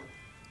什么用？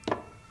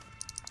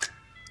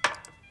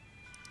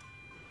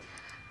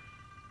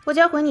我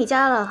今儿回你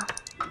家了，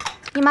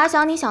你妈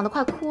想你想得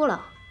快哭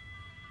了，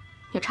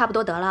也差不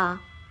多得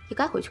了，也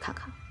该回去看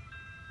看。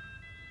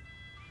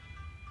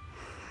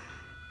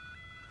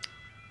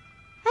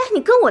哎，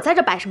你跟我在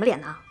这摆什么脸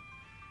呢？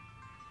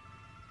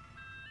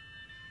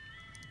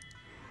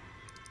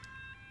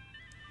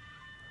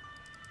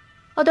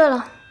哦，对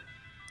了，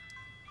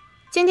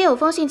今天有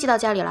封信寄到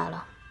家里来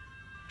了，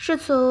是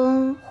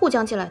从沪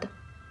江寄来的。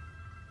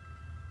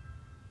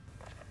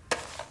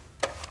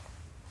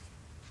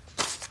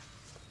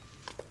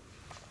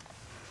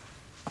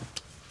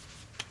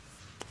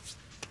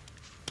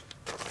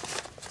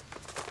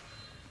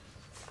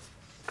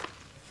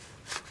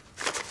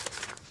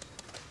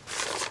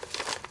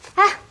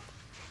哎，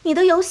你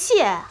的游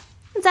戏，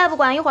你再不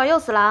管，一会儿又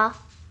死了啊！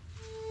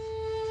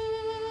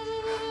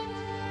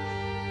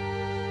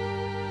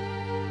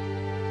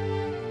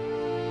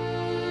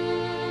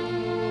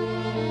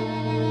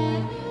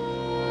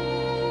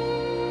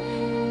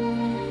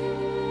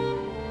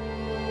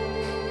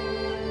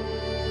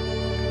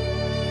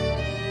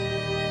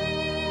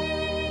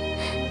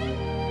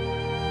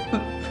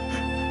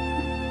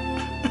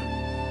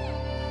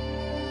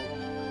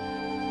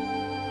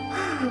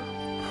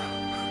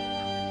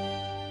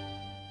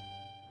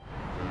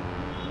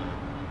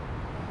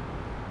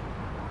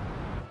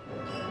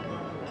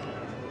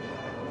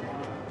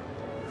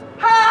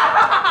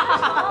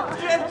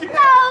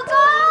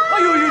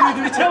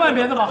千万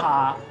别这么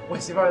喊，我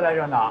媳妇儿在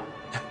这呢。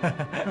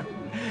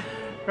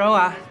阮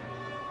婉，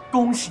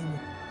恭喜你，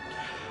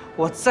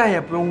我再也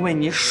不用为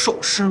你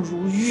守身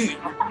如玉了。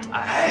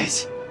哎，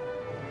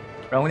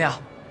阮姑娘，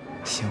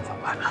新婚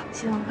快乐！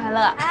新婚快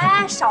乐！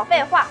哎，少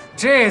废话，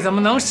这怎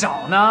么能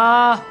少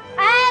呢？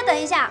哎，等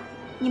一下，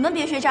你们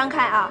别学张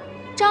开啊！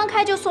张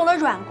开就送了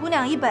阮姑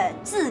娘一本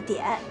字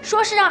典，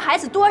说是让孩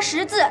子多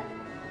识字。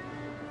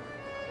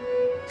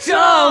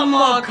这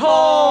么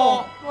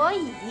抠？所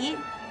以。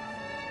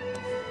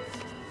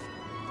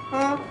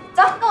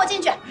走，跟我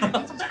进去。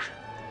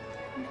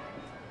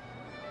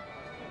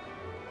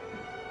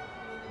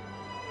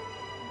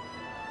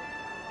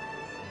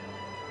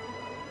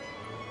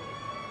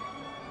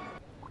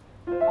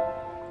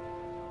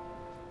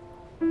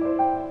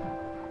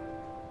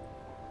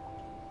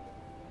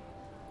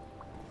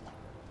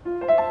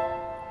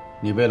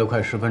你背了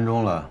快10分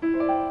钟了，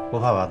不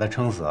怕把他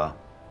撑死啊？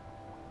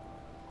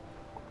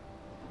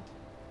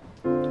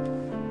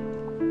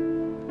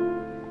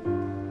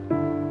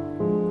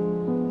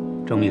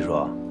郑秘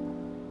书，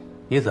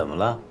你怎么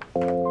了？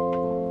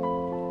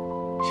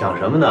想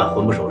什么呢？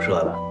魂不守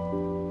舍的。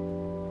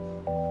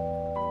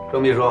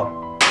郑秘书，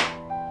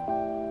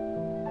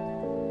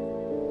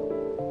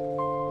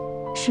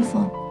师傅，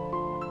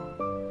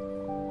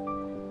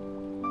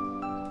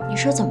你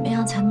说怎么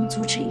样才能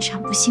阻止一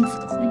场不幸福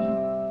的婚姻？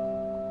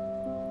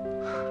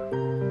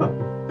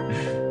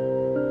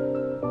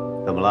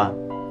怎么了？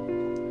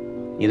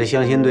你的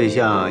相亲对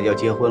象要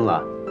结婚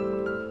了，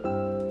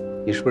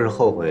你是不是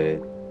后悔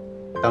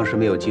当时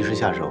没有及时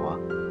下手啊？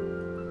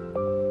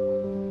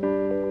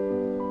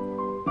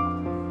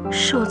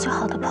是我最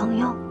好的朋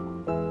友，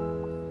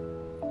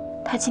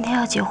她今天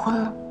要结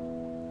婚了。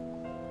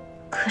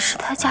可是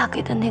她嫁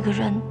给的那个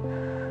人，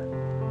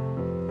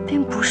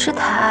并不是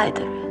她爱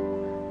的人。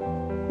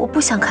我不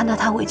想看到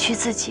她委屈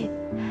自己，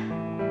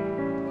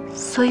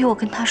所以我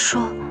跟她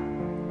说，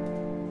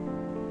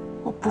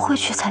我不会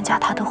去参加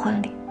她的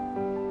婚礼。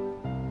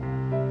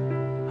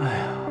哎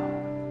呀，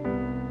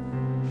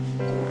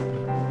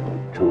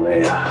郑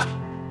薇啊，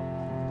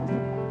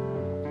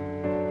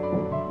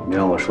你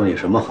让我说你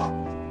什么好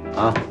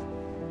啊？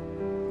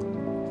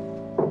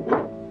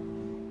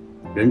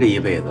人这一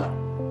辈子，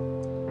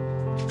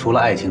除了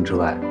爱情之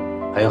外，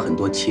还有很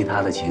多其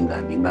他的情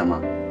感，明白吗？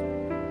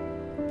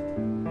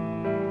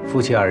夫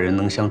妻2人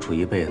能相处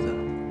一辈子，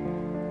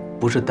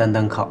不是单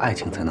单靠爱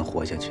情才能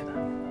活下去的。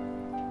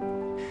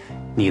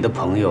你的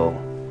朋友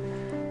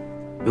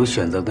有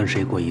选择跟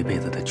谁过一辈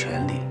子的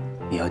权利，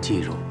你要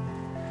记住，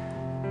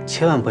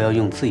千万不要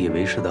用自以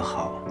为是的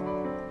好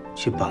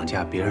去绑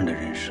架别人的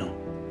人生，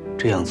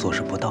这样做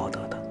是不道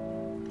德的。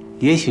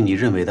也许你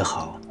认为的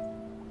好，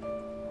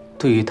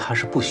对于他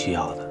是不需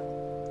要的，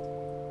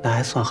那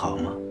还算好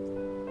吗？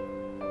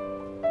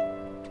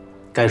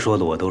该说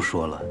的我都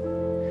说了。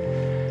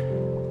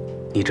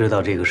你知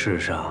道这个世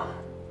上，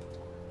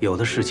有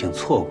的事情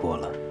错过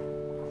了，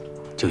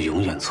就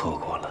永远错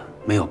过了，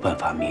没有办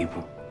法弥补。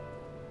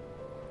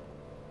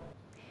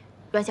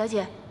阮小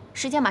姐，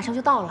时间马上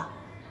就到了，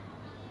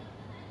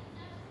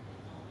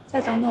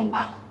再等等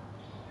吧。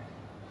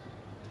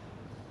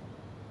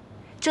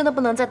真的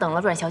不能再等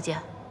了，阮小姐，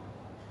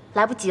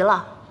来不及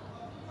了。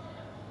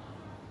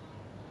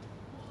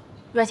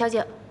阮小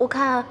姐，我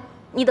看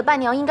你的伴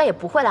娘应该也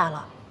不会来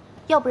了，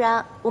要不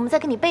然我们再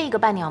给你备一个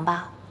伴娘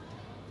吧。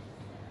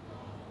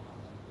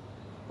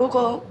如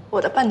果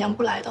我的伴娘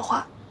不来的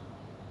话，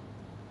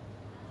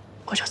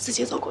我就自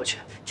己走过去。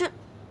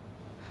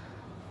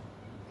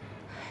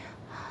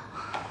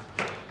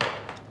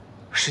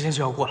时间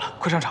就要过了，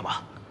快上场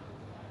吧。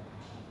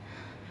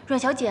阮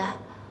小姐，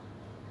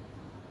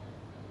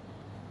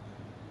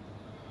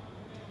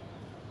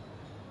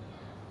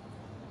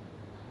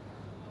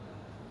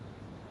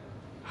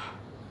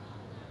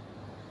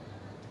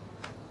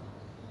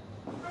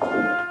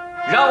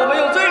让我们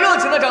用最热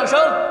情的掌声，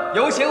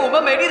有请我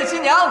们美丽的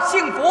新娘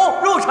幸福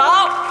入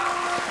场。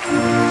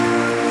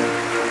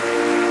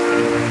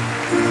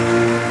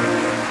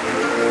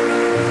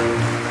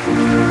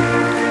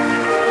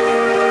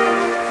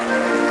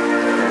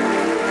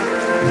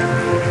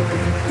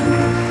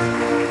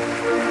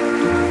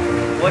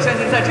我相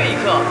信在这一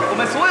刻，我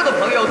们所有的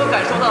朋友都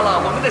感受到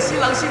了我们的新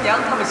郎新娘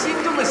他们心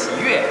中的喜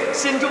悦，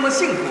心中的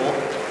幸福。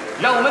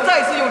让我们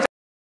再次用。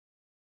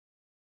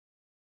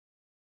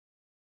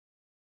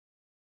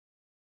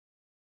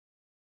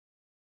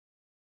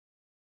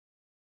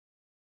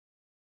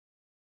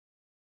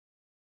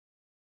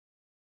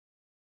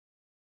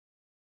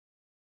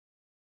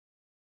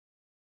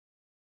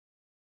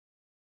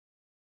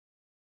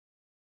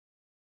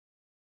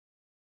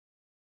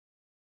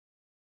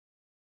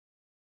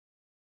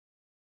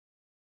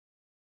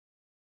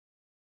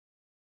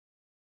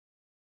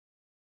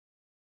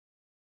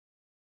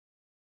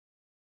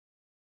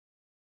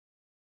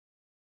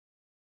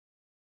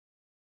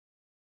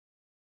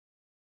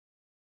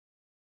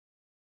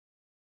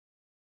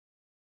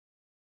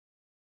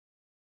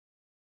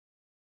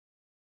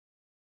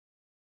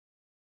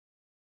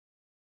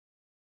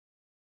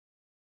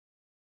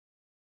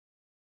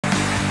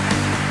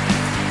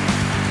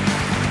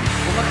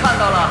看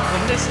到了我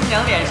们的新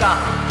娘脸上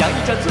洋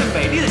溢着最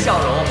美丽的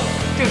笑容，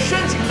正深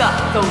情地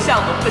走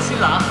向我们的新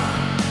郎。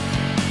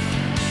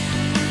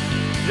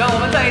让我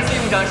们再一次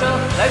用掌声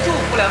来祝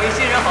福两位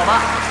新人，好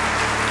吗？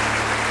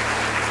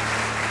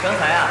刚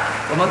才啊，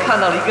我们看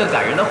到了一个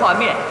感人的画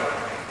面。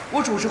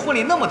我主持婚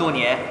礼那么多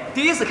年，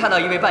第一次看到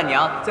一位伴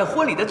娘在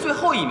婚礼的最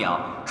后一秒，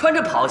穿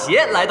着跑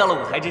鞋来到了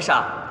舞台之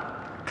上。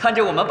看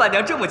着我们伴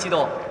娘这么激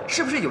动，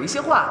是不是有一些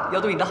话要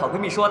对你的好闺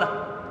蜜说呢？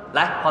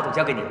来，话筒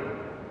交给你。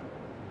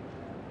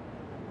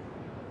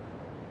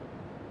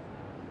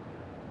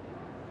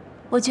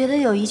我觉得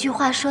有一句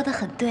话说得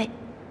很对，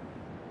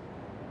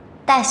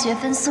大学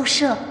分宿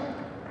舍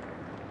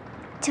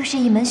就是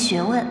一门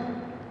学问，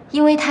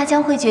因为它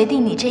将会决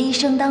定你这一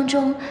生当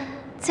中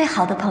最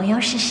好的朋友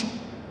是谁。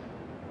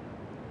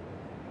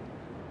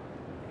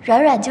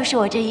软软就是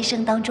我这一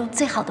生当中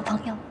最好的朋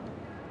友。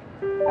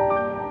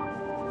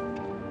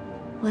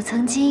我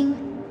曾经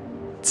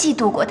嫉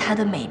妒过她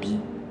的美丽，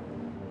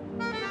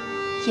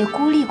也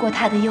孤立过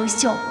她的优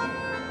秀，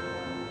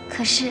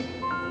可是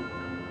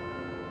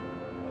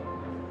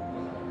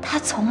他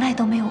从来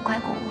都没有怪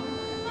过我，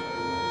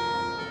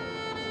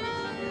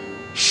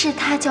是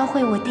他教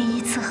会我第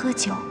一次喝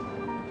酒。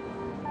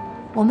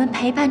我们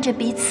陪伴着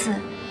彼此，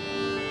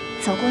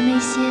走过那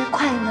些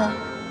快乐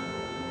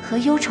和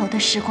忧愁的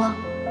时光，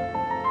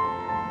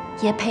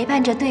也陪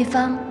伴着对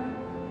方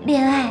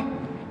恋爱、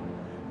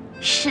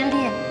失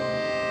恋。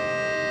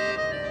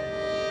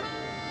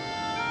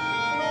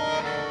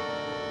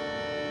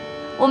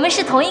我们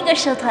是同一个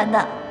社团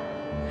的，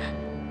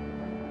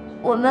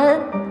我们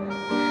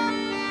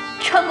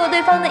穿过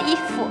对方的衣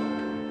服，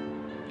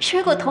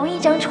睡过同一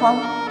张床，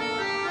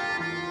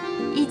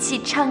一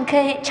起唱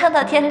K 唱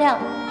到天亮。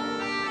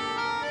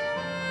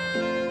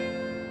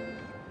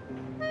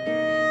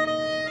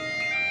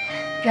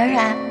软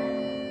软，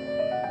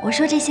我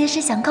说这些是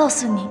想告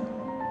诉你，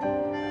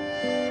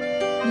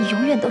你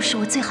永远都是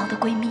我最好的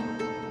闺蜜。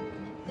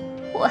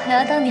我还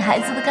要当你孩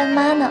子的干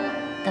妈呢。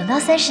等到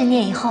30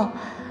年以后，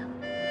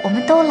我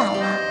们都老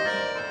了，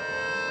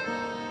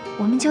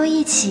我们就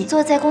一起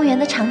坐在公园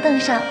的长凳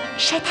上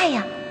晒太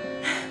阳，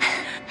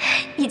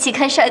一起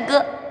看帅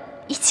哥，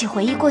一起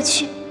回忆过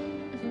去。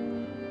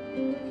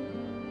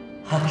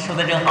说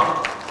得真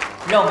好，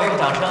让我们用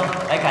掌声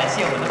来感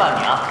谢我的伴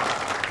娘。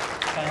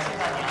感谢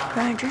伴娘。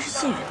软软真是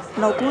幸运，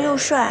老公又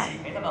帅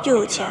又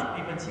有钱。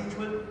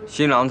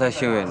新郎才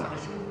幸运呢，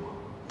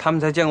他们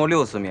才见过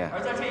6次面，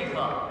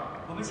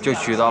就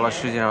娶到了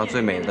世界上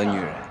最美的女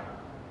人。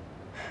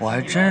我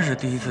还真是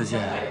第一次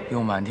见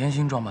用满天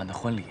星装扮的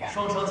婚礼，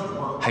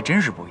还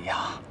真是不一样。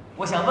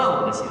我想问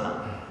我们的新郎，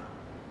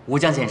吴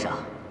江先生，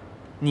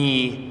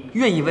你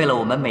愿意为了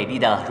我们美丽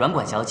的软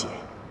管小姐，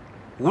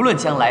无论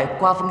将来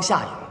刮风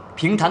下雨、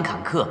平坦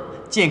坎坷、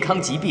健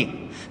康疾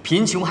病、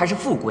贫穷还是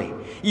富贵，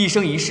一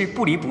生一世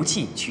不离不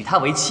弃，娶她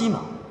为妻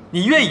吗？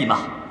你愿意吗？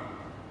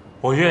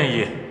我愿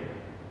意。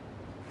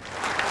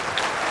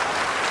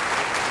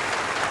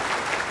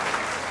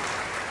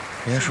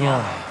别说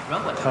了，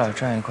他俩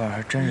站一块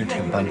还真是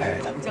挺般配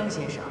的。吴江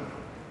先生，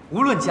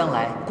无论将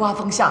来刮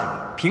风下雨、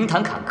平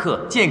坦坎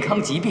坷、健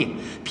康疾病、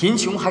贫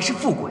穷还是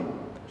富贵，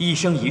一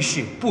生一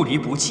世不离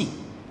不弃，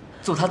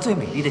做他最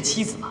美丽的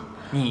妻子吗？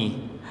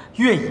你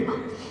愿意吗？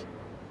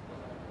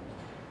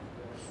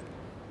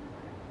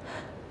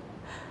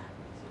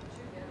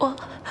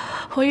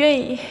我愿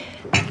意。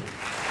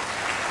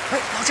哎，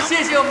老张，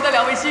谢谢我们的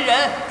2位新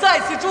人，再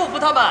次祝福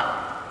他们。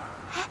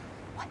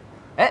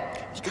哎，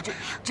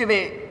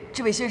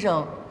这位先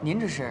生，您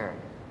这是？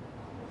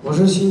我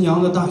是新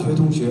娘的大学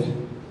同学，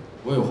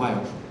我有话要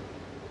说。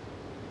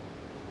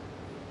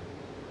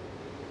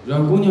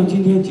阮姑娘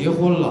今天结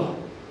婚了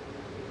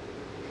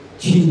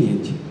，7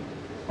年前，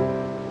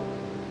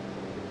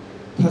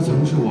她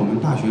曾是我们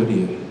大学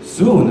里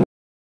所有男。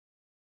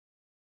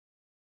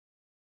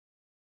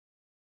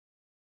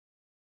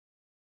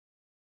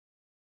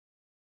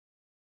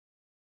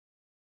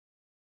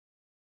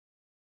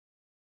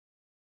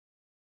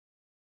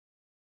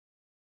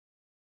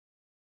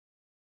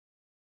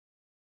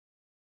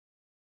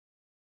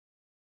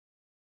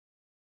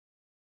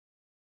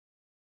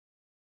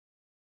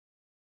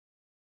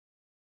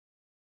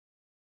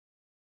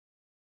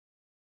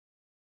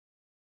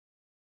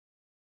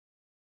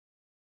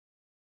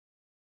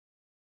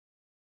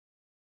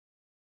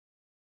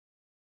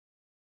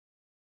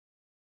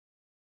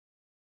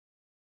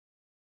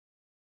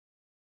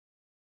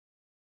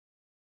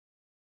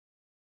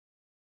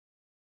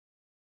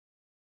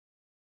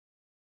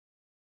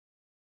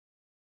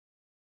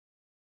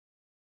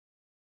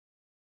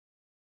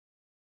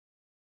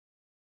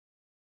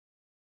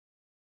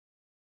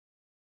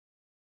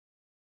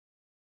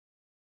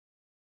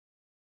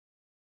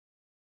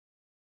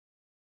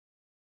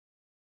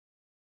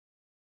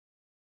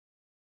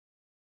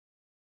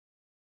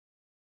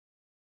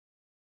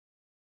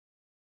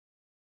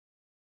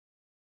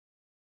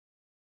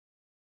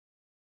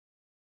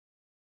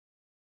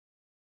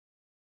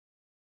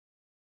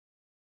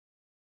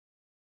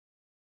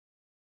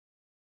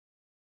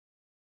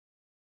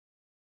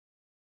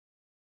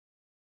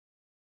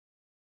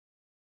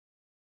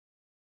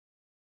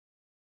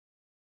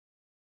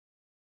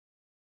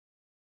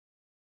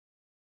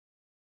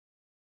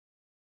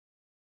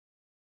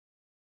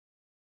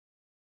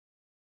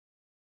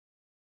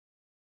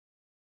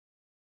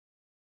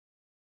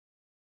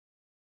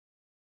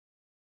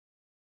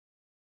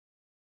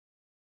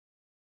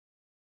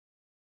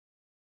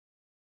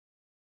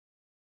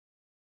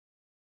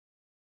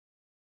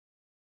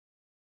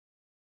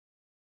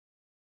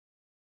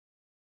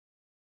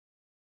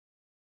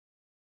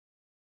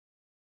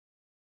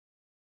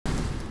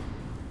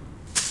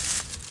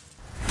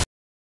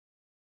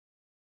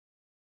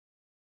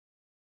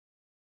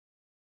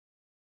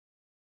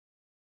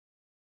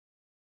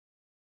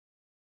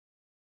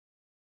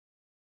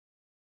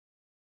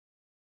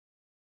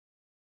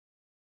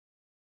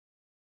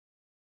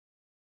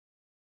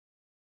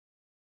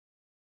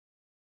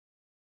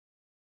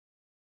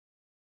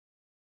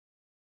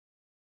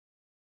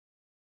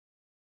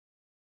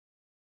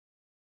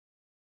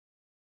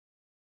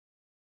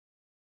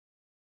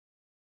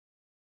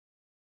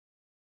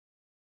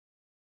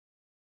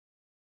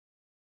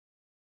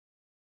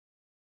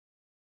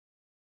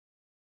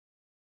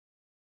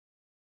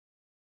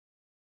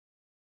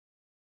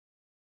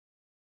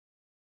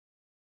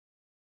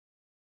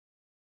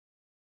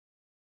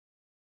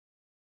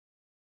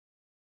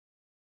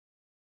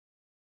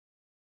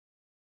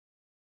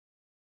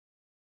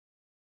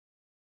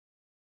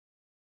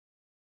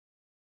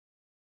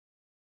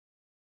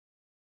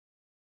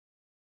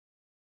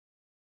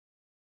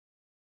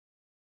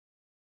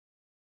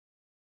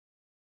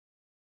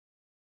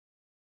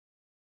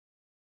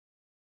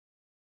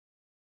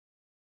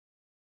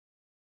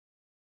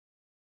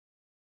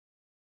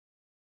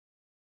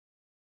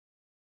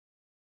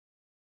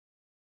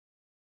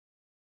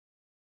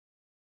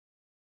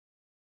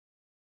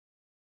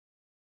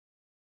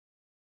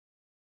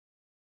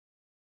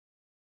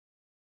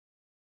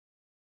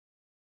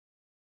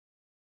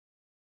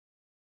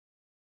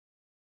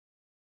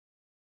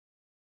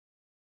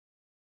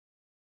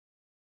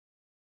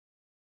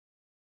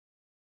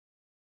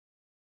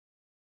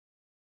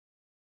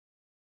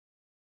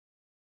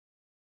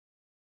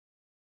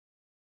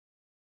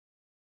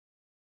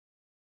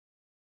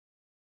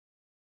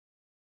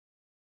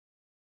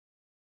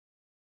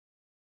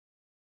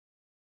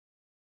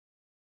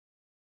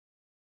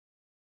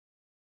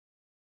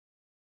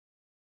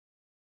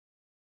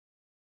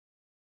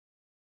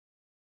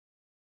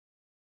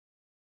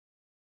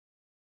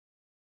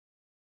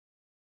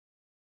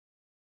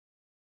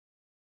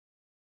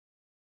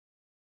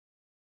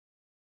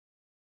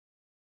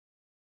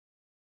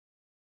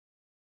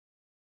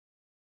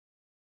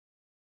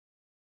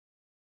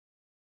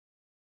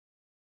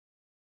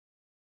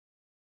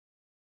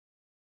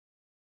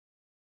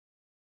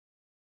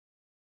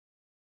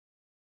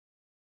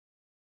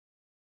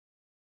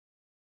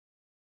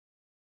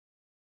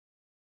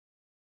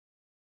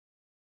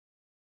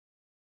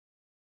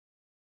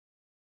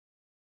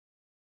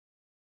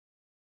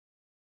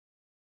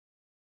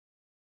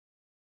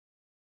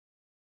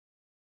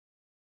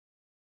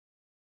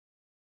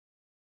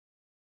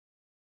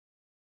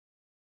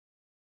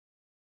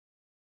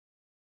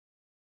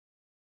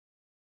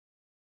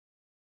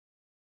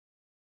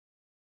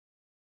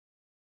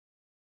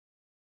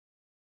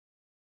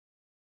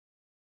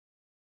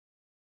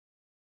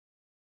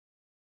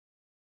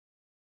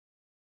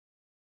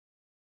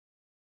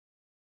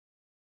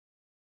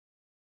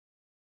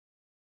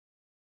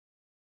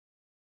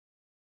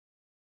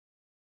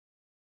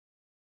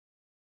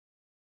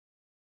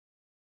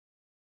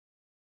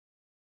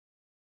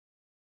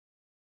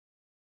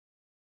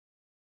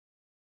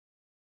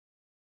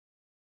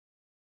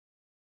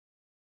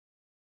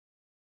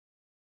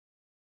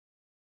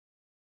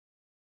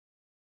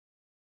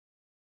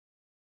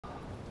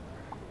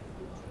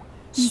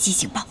一级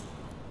警报。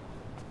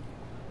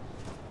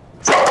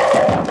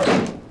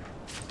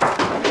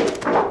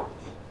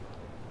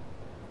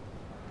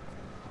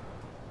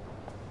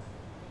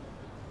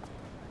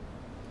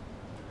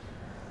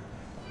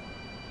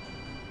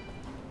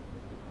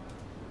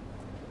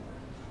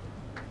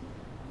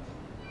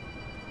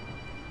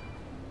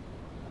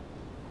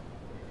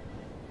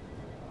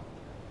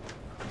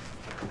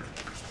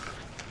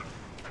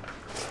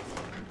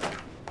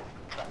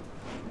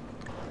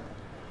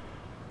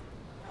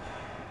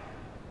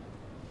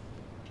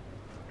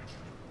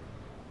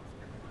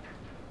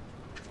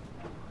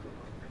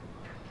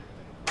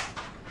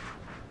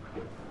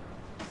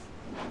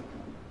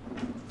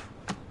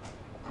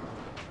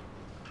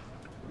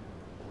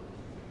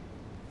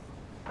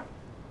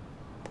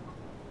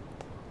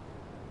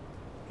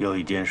有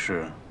一件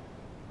事，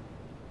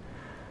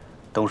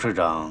董事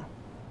长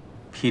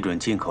批准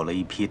进口了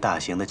一批大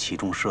型的起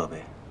重设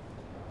备，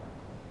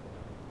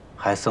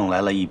还送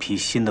来了一批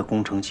新的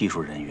工程技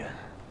术人员。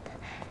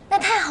那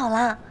太好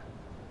了。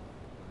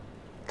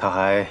他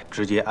还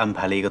直接安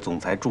排了一个总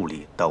裁助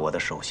理到我的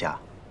手下，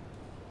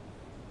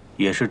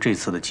也是这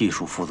次的技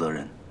术负责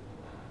人。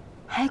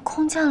还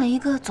空降了一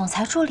个总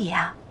裁助理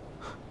啊？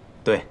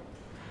对，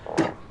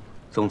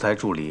总裁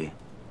助理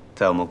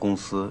在我们公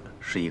司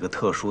是一个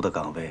特殊的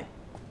岗位，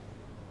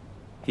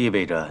意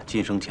味着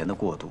晋升前的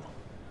过渡，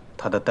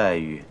他的待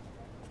遇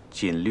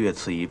仅略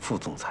次于副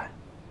总裁。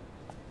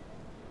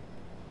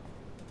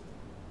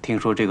听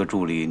说这个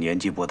助理年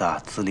纪不大，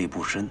资历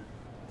不深，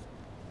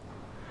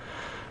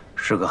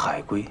是个海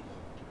归，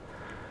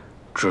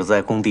只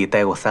在工地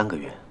待过3个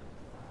月。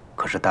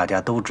可是大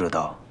家都知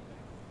道，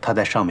他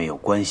在上面有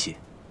关系，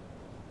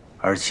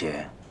而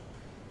且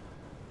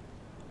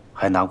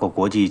还拿过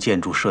国际建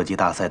筑设计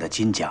大赛的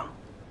金奖，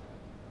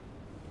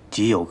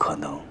极有可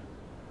能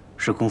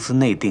是公司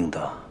内定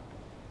的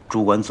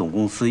主管总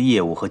公司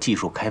业务和技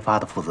术开发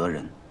的负责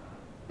人。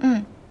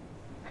嗯，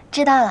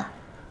知道了。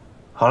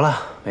好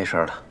了，没事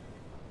了，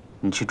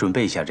你去准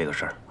备一下这个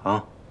事儿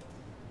啊。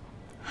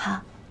好。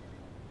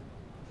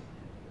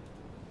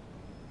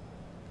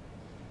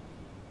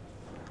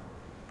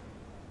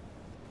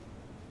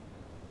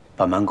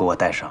把门给我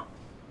带上。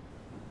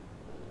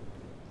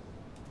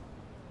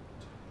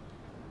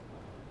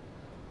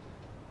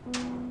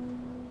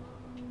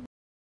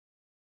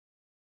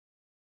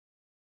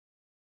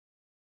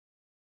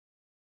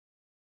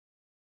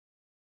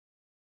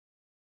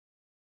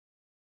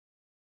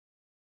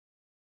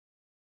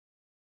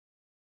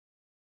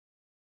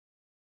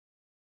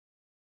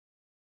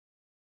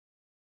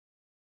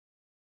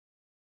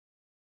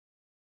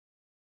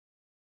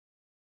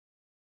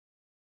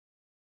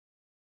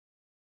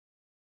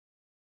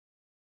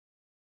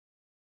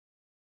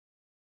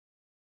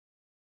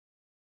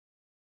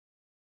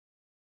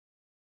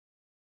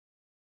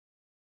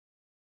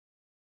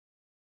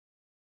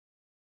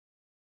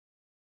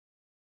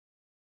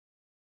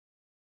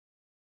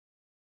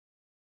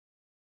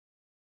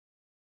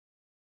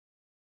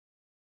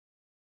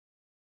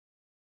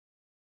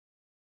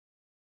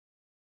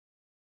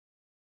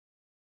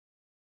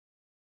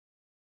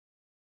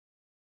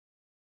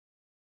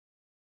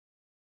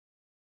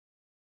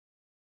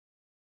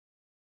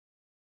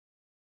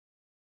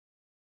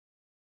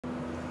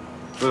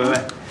喂，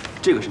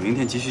这个是明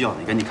天急需要的，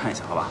你赶紧看一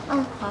下，好吧？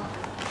嗯，好。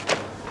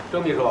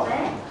周秘书，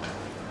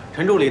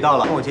陈助理到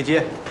了，跟我去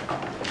接。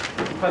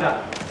快点，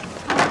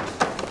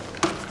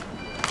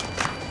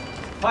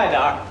快点。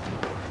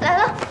来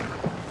了。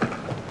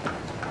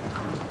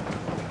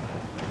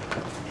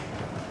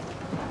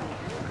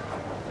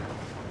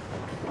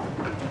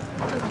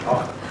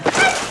好。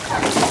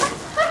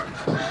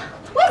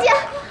薇姐，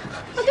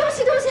对不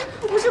起，对不起，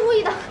我不是故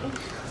意的。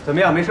怎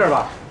么样，没事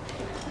吧？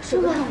师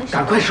傅，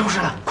赶快收拾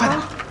了，快点！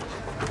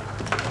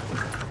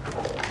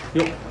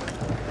哟，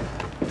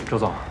周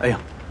总，哎呀，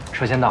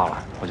车先到了，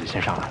我就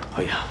先上来了。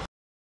哎呀。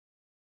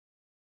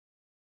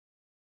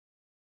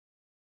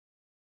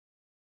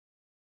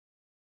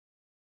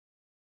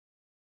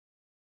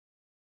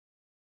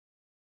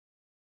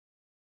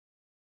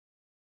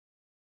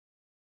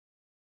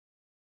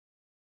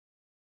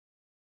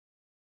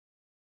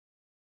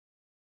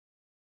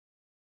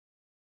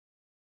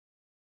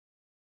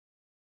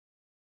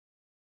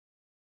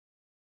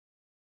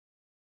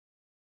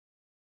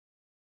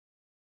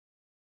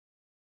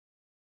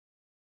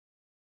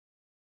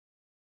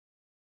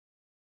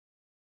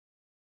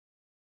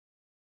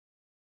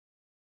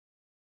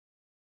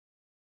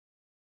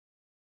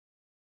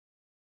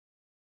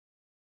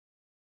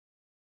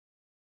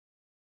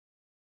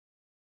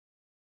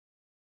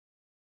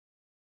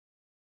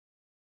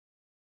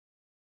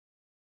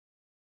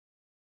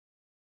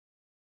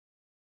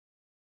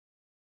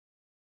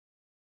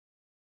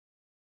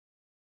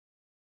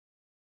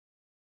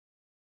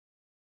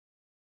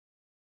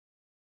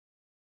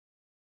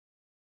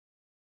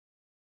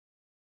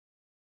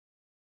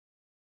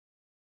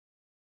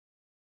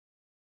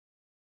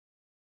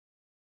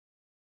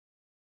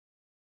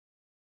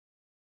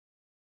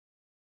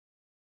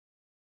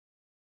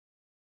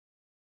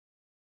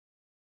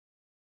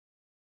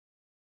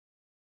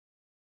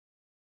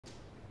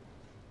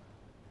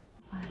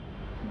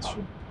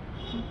去。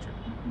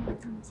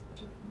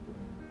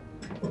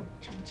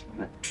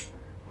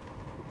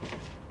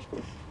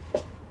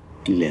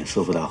你脸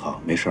色不大好，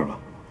没事吧？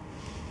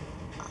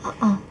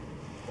哦，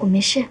我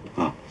没事。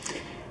啊，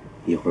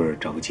一会儿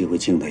找个机会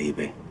敬他一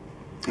杯，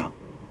啊，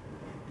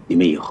你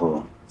们以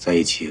后在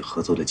一起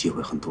合作的机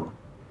会很多，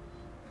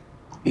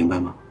明白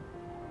吗？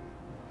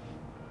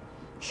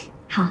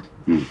好。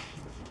嗯。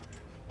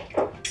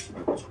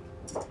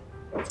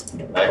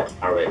来，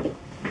二位，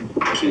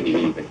敬你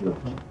们一杯。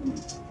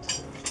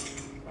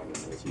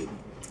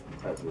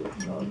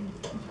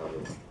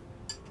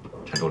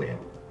陈助理，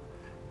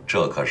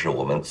这可是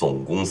我们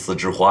总公司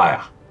之花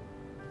呀！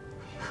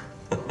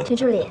陈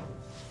助理，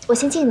我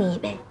先敬你一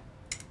杯。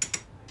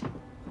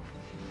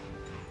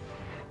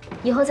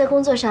以后在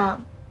工作上，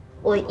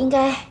我应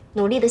该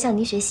努力的向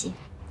您学习。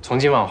从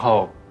今往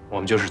后，我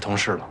们就是同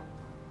事了。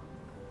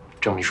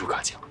郑秘书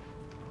客气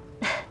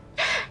了，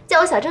叫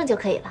我小郑就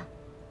可以了。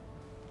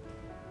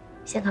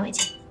先看为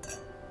敬。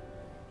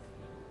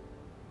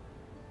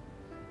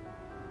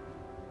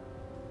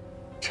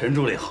陈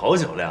助理好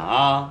酒量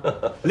啊，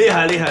厉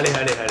害厉害厉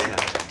害厉害厉害！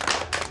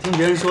听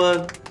别人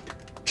说，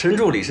陈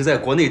助理是在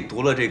国内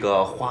读了这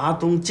个华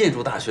东建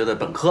筑大学的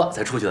本科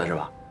才出去的，是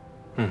吧？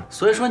嗯，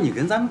所以说你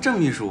跟咱们郑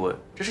秘书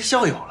这是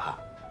校友了。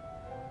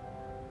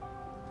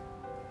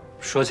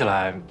说起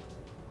来，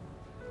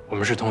我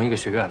们是同一个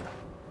学院的。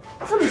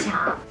这么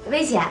巧，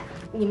薇姐，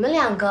你们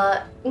两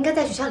个应该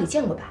在学校里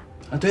见过吧？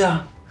啊，对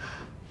呀。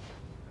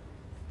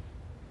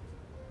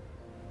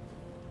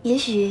也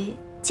许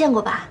见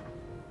过吧。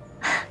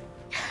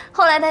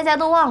后来大家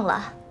都忘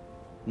了。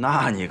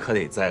那你可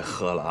得再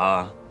喝了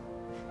啊！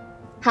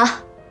好，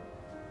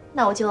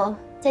那我就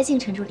再敬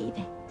陈助理一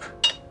杯。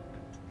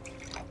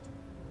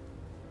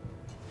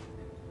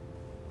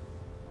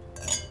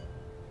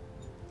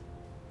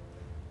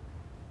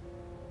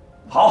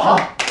好好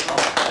好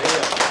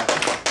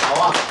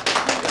啊！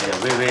哎呀，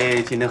微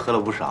微今天喝了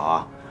不少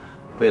啊，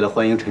为了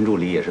欢迎陈助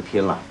理也是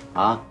拼了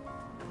啊！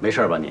没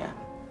事吧你？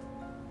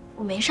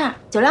我没事儿，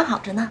酒量好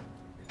着呢。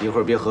一会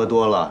儿别喝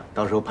多了，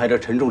到时候拍着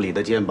陈助理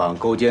的肩膀，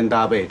勾肩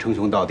搭背，称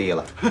兄道弟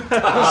了。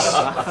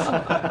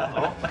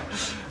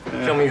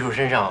郑秘书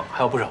身上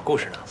还有不少故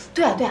事呢。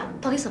对啊对啊，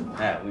到底怎么了？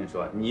哎，我跟你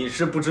说，你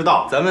是不知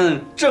道，咱们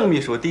郑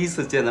秘书第一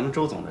次见咱们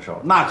周总的时候，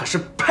那可是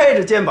拍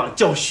着肩膀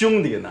叫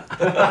兄弟呢。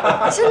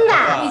真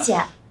的，薇姐，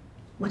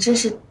我真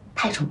是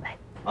太崇拜你。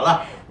好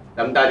了，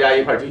咱们大家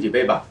一块举起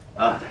杯吧。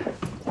啊，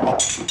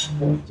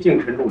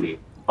敬陈助理。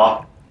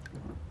好，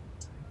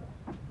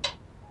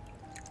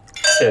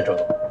谢谢周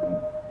总。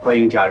欢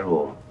迎加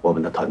入我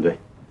们的团队。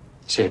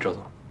谢谢周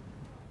总。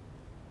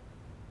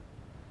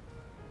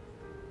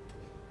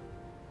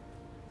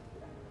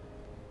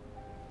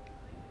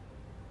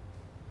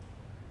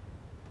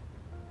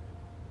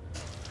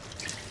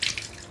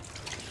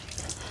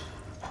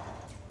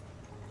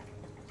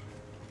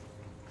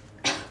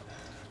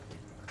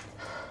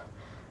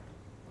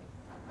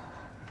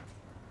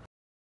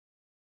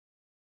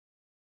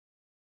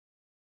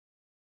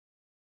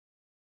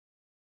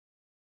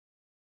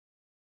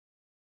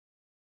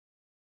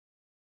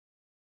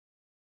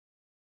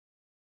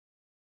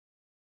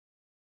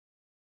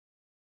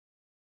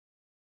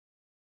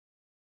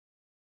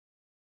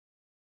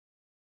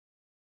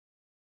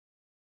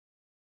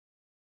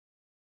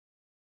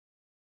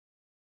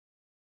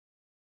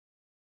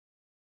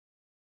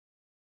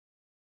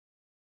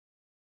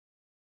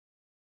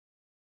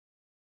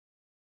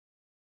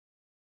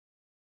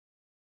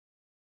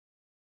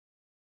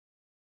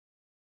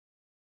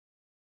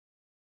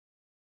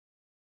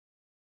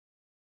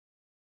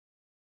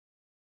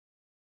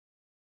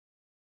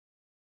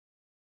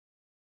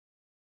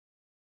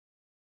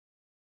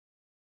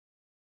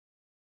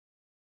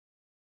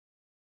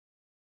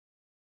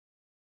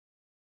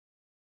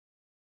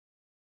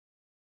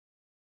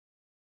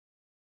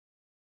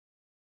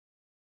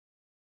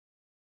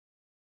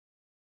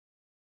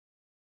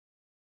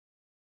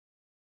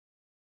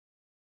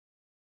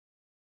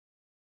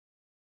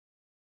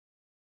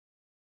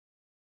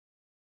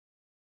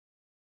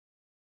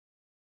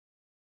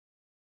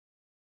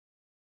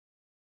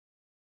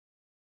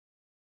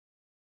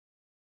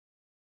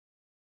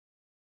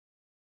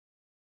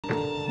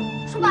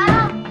书包，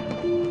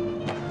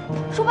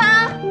书包，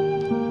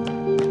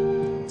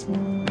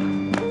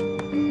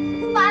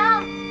书包，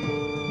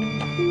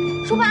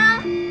书包，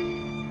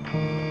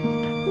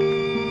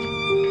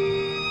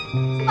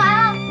书包。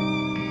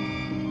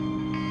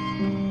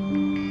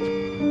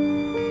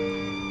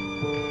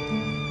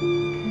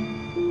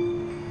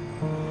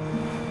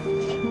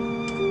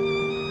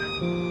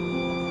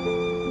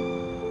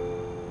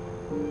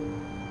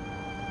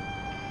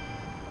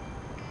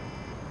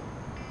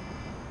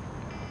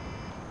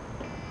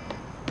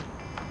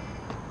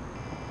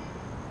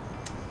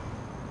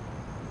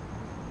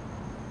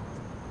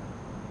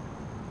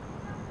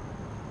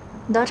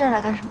你到这儿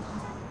来干什么？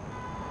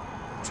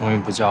终于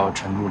不叫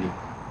陈助理。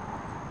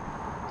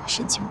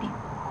神经病！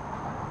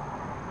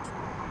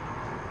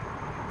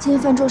今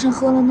天饭桌上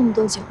喝了那么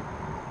多酒，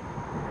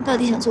你到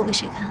底想做给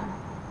谁看？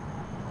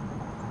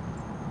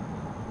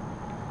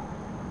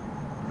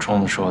冲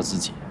的是我自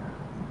己，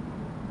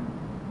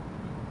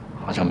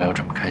好像没有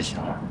这么开心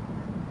了。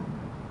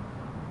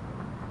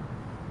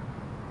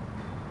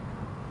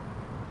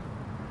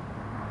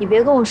你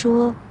别跟我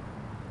说，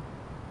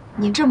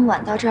你这么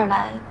晚到这儿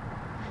来，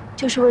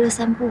就是为了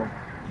散步。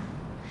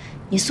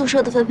你宿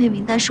舍的分配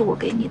名单是我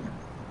给你的，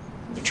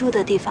你住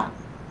的地方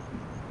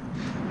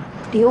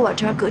离我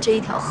这儿隔着一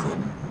条河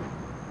呢。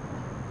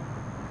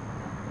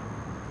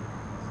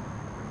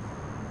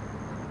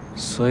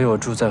所以我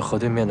住在河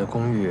对面的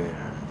公寓，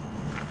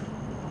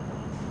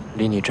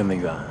离你这么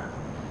远，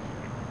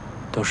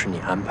都是你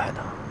安排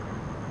的。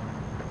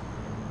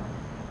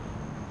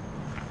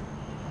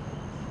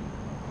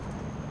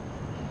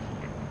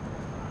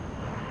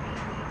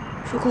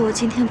如果我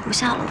今天不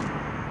下楼，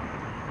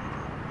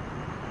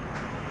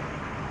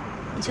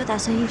你就打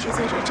算一直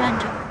在这儿站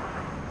着吗？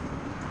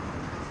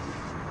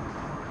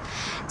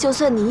就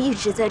算你一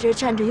直在这儿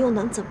站着，又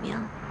能怎么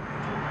样？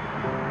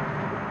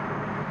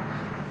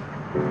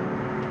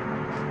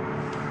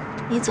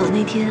你走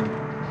那天，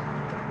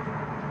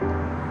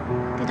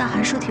那道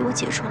函数题我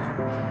解出来，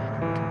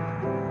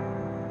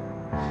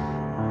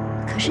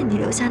可是你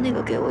留下那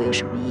个给我有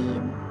什么意义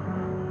呢？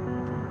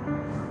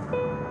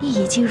你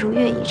已经如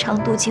愿以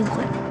偿镀金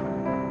回来了，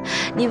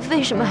你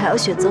为什么还要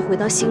选择回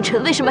到星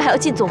辰？为什么还要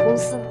进总公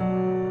司呢？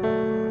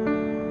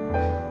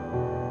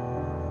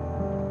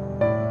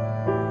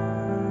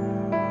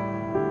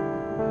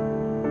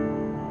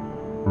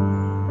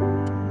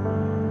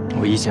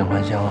我衣锦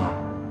还乡啊，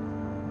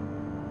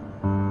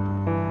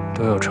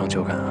多有成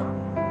就感啊！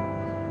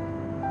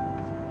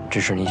这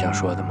是你想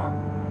说的吗？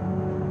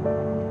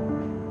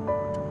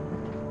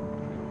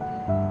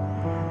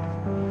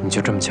你就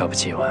这么瞧不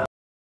起我呀？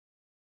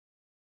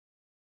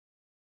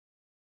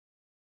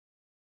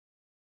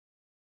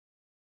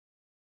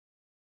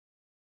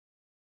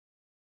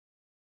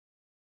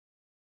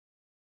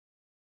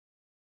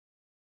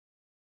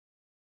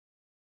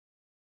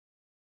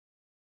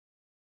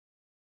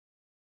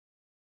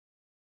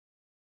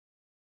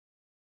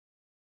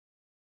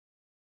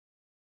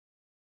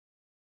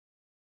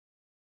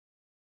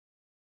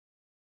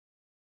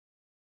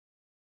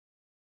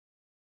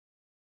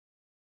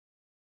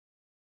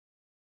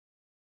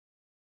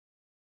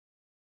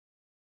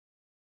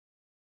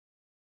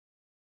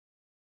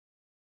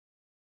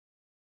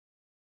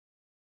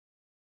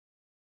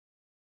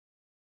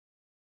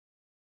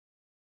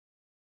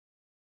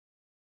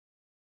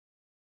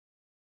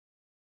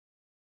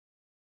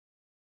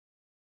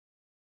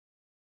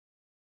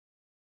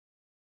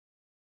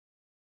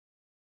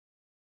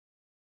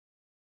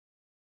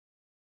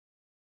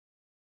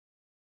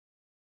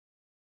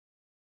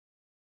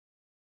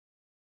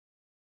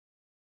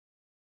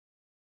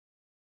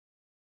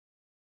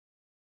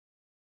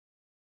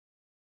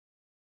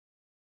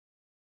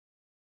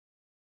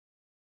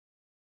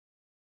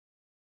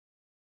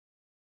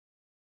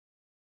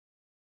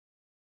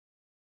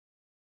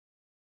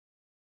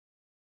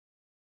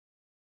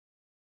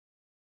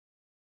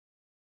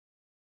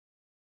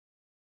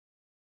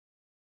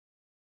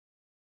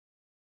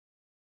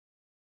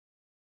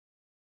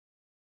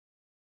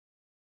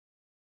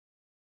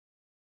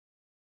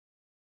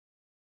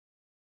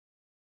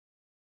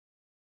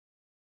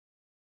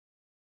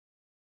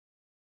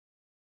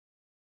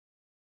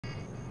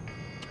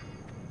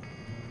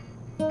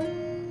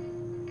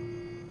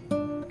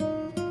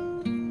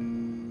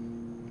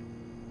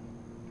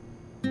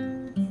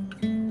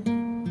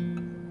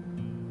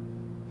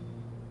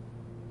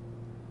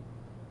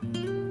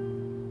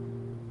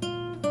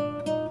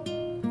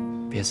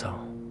别走。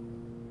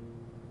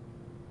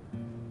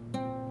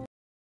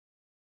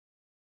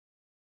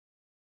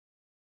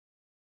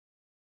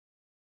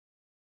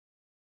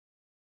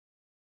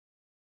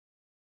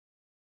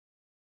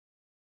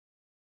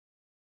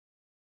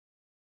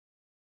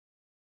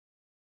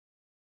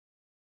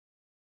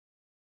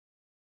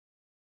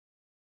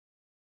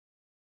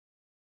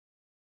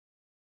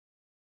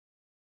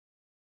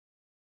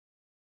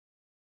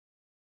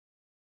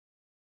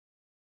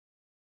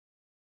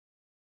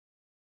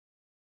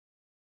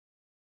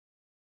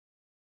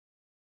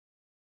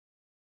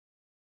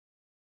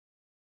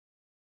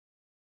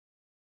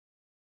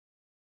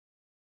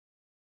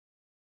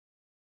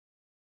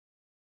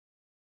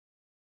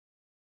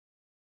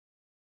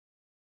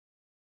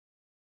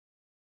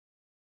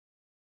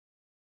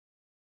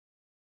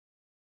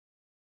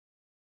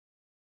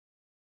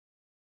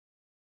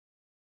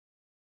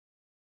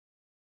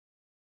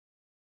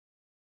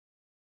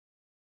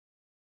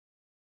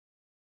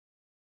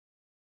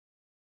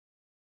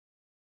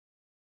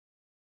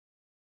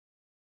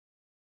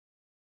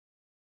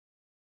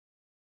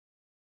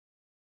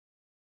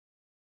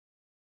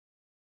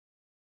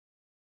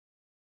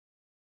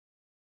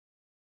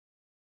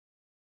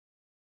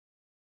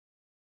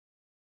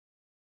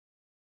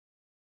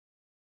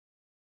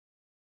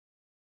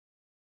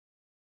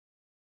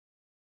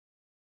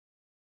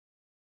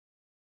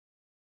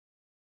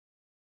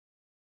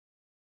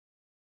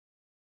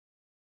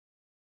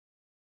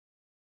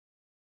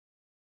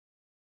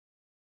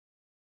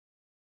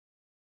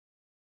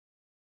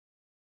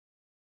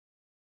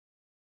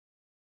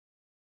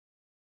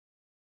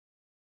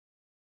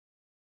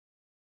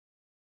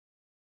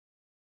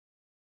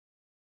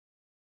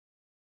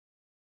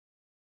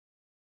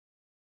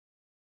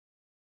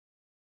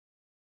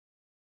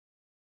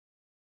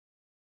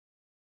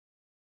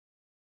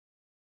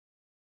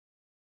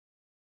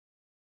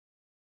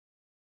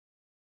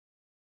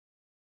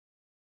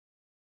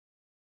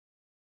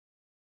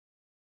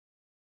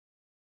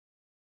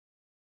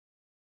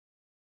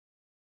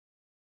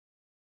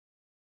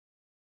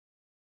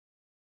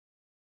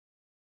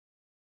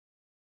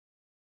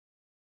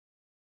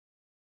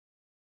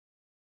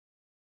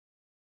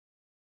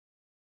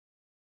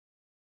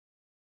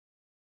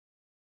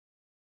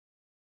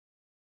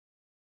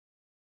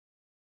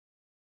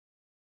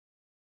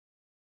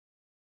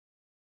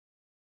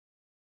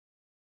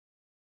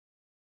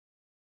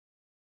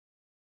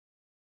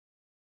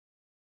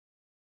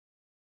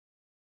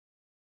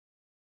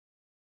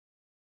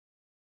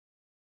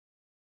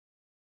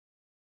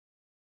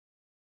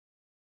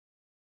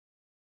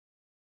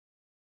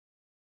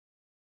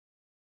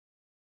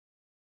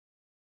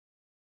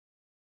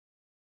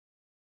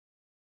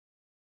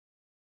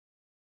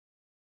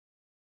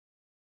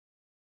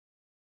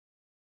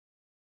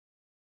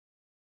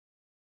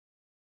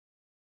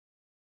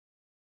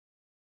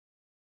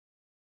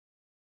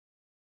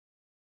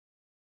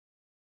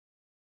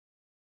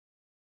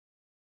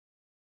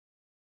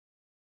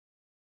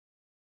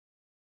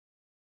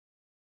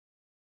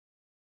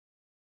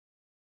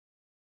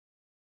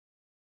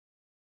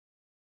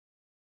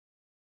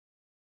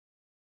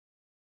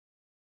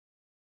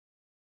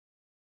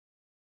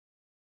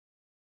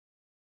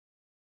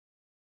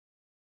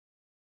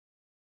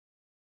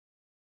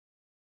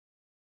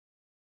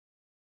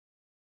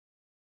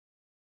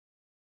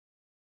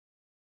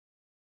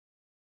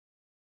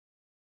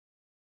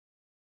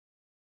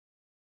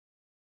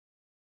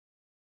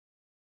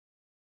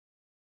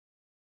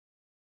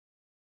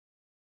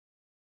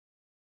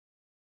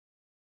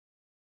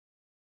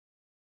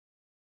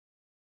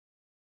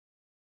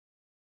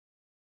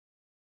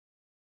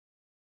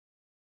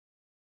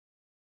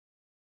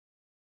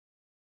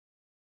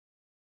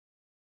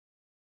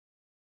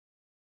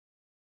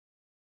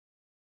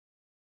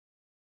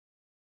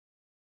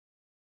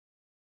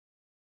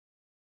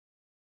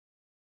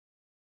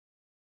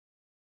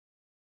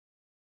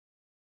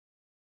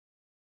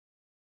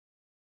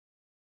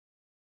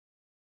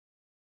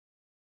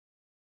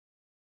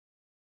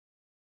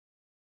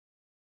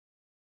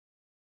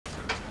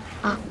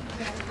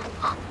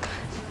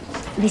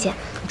丽姐，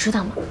你知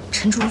道吗？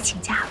陈助理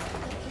请假了。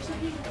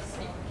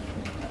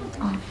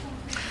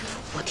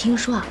我听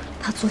说啊，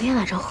他昨天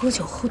晚上喝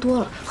酒喝多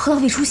了，喝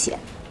到胃出血，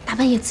大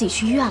半夜自己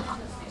去医院了。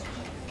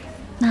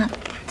那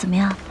怎么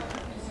样？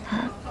他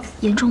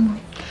严重吗？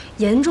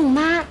严重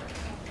妈，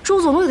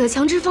周总都给他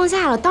强制放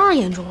假了，当然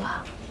严重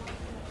了。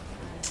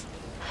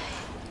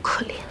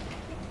可怜。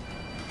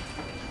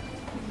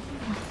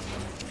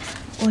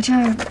我这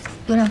儿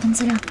有2份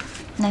资料，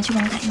拿去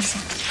帮我打印一下。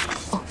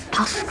哦，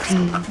好。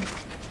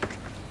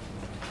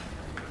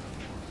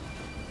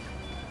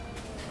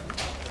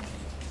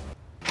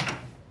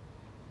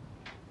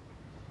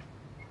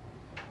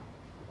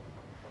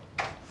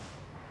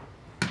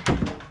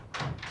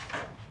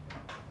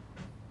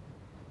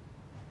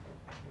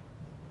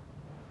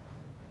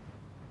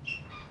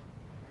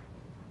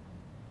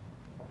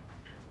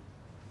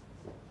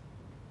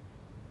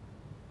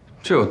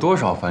这有多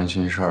少烦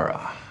心事儿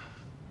啊！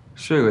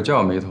睡个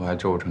觉眉头还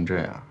皱成这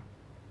样。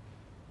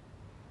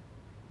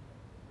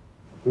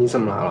你怎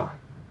么来了？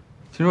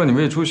听说你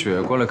胃出血，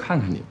过来看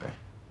看你呗。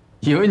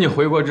以为你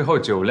回国之后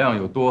酒量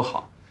有多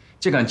好，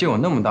竟敢敬我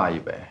那么大一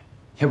杯，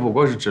也不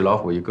过是纸老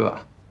虎一个。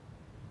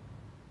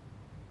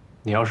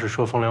你要是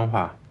说风凉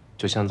话，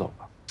就先走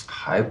吧。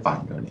还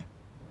板着脸。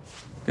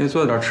给你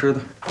做点吃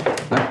的，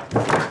来。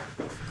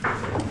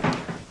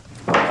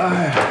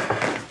哎，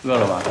饿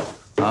了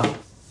吧？啊？